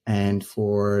and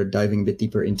for diving a bit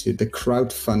deeper into the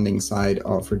crowdfunding side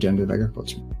of regenerative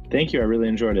agriculture. Thank you. I really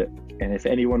enjoyed it. And if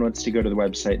anyone wants to go to the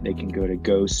website, they can go to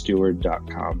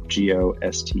gosteward.com,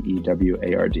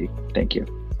 GOSTEWARD. Thank you.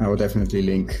 I will definitely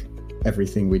link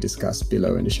everything we discussed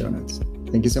below in the show notes.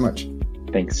 Thank you so much.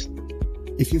 Thanks.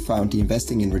 If you found the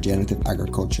Investing in Regenerative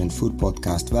Agriculture and Food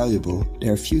podcast valuable,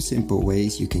 there are a few simple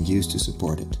ways you can use to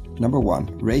support it. Number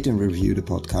 1, rate and review the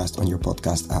podcast on your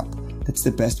podcast app. That's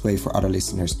the best way for other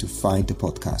listeners to find the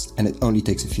podcast, and it only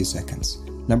takes a few seconds.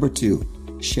 Number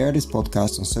 2, share this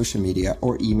podcast on social media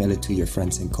or email it to your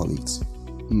friends and colleagues.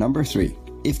 Number 3,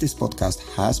 if this podcast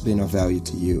has been of value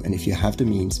to you, and if you have the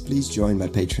means, please join my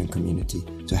Patreon community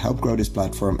to help grow this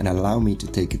platform and allow me to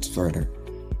take it further.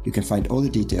 You can find all the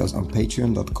details on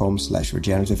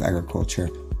patreon.com/regenerative agriculture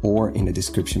or in the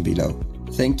description below.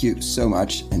 Thank you so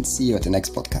much, and see you at the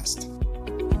next podcast.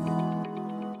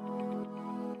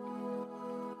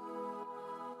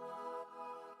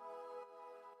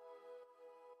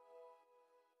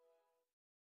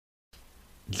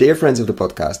 Dear friends of the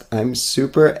podcast, I'm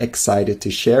super excited to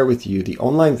share with you the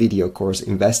online video course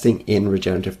Investing in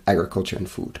Regenerative Agriculture and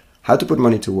Food. How to put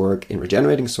money to work in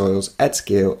regenerating soils at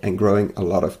scale and growing a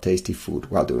lot of tasty food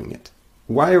while doing it.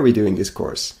 Why are we doing this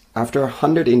course? After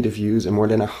 100 interviews and more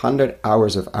than 100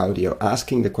 hours of audio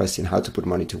asking the question how to put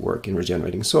money to work in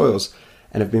regenerating soils,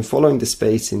 and have been following the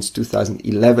space since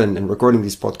 2011 and recording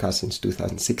this podcast since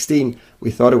 2016, we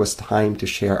thought it was time to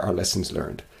share our lessons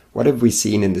learned. What have we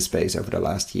seen in the space over the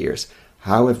last years?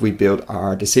 How have we built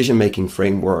our decision-making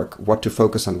framework? What to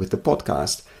focus on with the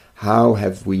podcast? How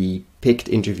have we picked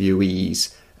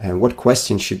interviewees? And what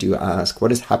questions should you ask?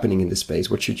 What is happening in the space?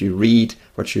 What should you read?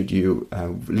 What should you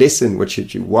listen? What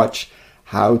should you watch?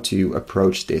 How to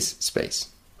approach this space?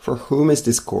 For whom is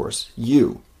this course?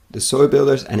 You, the soil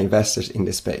builders and investors in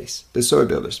this space. The soil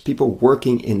builders, people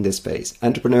working in this space,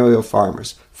 entrepreneurial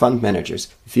farmers, fund managers,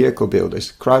 vehicle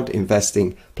builders, crowd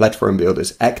investing, platform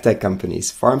builders, ag tech companies,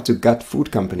 farm to gut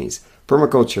food companies,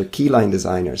 permaculture key line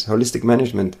designers, holistic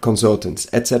management consultants,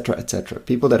 etc., etc.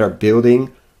 People that are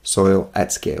building soil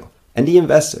at scale. And the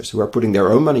investors who are putting their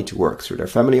own money to work through their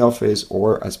family office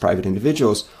or as private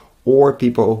individuals, or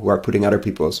people who are putting other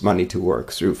people's money to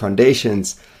work through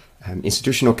foundations,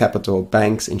 institutional capital,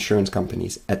 banks, insurance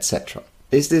companies, etc.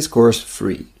 Is this course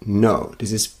free? No.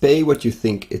 This is pay what you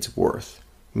think it's worth.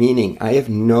 Meaning, I have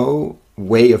no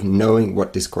way of knowing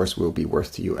what this course will be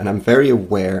worth to you. And I'm very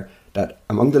aware that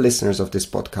among the listeners of this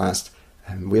podcast,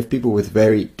 we have people with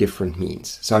very different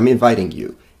means. So I'm inviting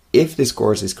you, if this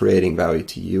course is creating value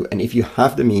to you, and if you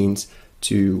have the means,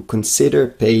 to consider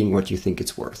paying what you think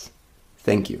it's worth.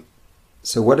 Thank you.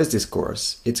 So what is this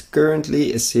course? It's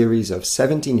currently a series of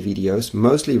 17 videos,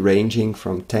 mostly ranging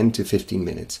from 10 to 15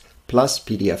 minutes, plus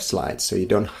PDF slides, so you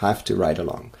don't have to ride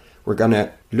along. We're going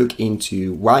to look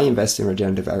into why invest in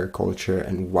regenerative agriculture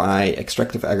and why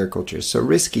extractive agriculture is so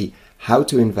risky, how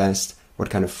to invest,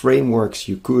 what kind of frameworks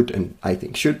you could and I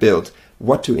think should build,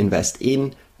 what to invest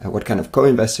in, what kind of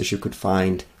co-investors you could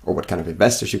find, or what kind of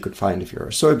investors you could find if you're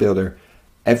a soy builder.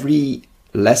 Every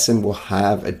lesson will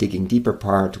have a digging deeper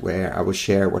part where I will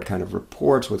share what kind of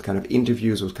reports, what kind of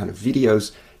interviews, what kind of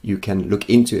videos you can look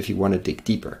into if you want to dig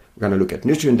deeper. We're going to look at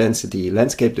nutrient density,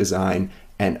 landscape design,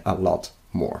 and a lot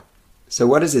more. So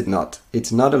what is it not?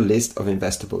 It's not a list of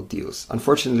investable deals.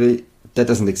 Unfortunately, that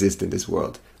doesn't exist in this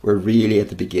world. We're really at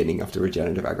the beginning of the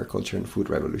regenerative agriculture and food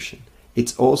revolution.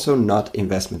 It's also not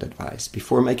investment advice.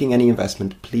 Before making any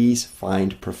investment, please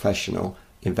find professional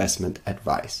investment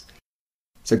advice.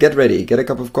 So get ready, get a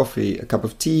cup of coffee, a cup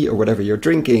of tea, or whatever you're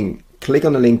drinking. Click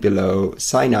on the link below,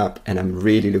 sign up, and I'm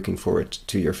really looking forward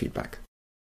to your feedback.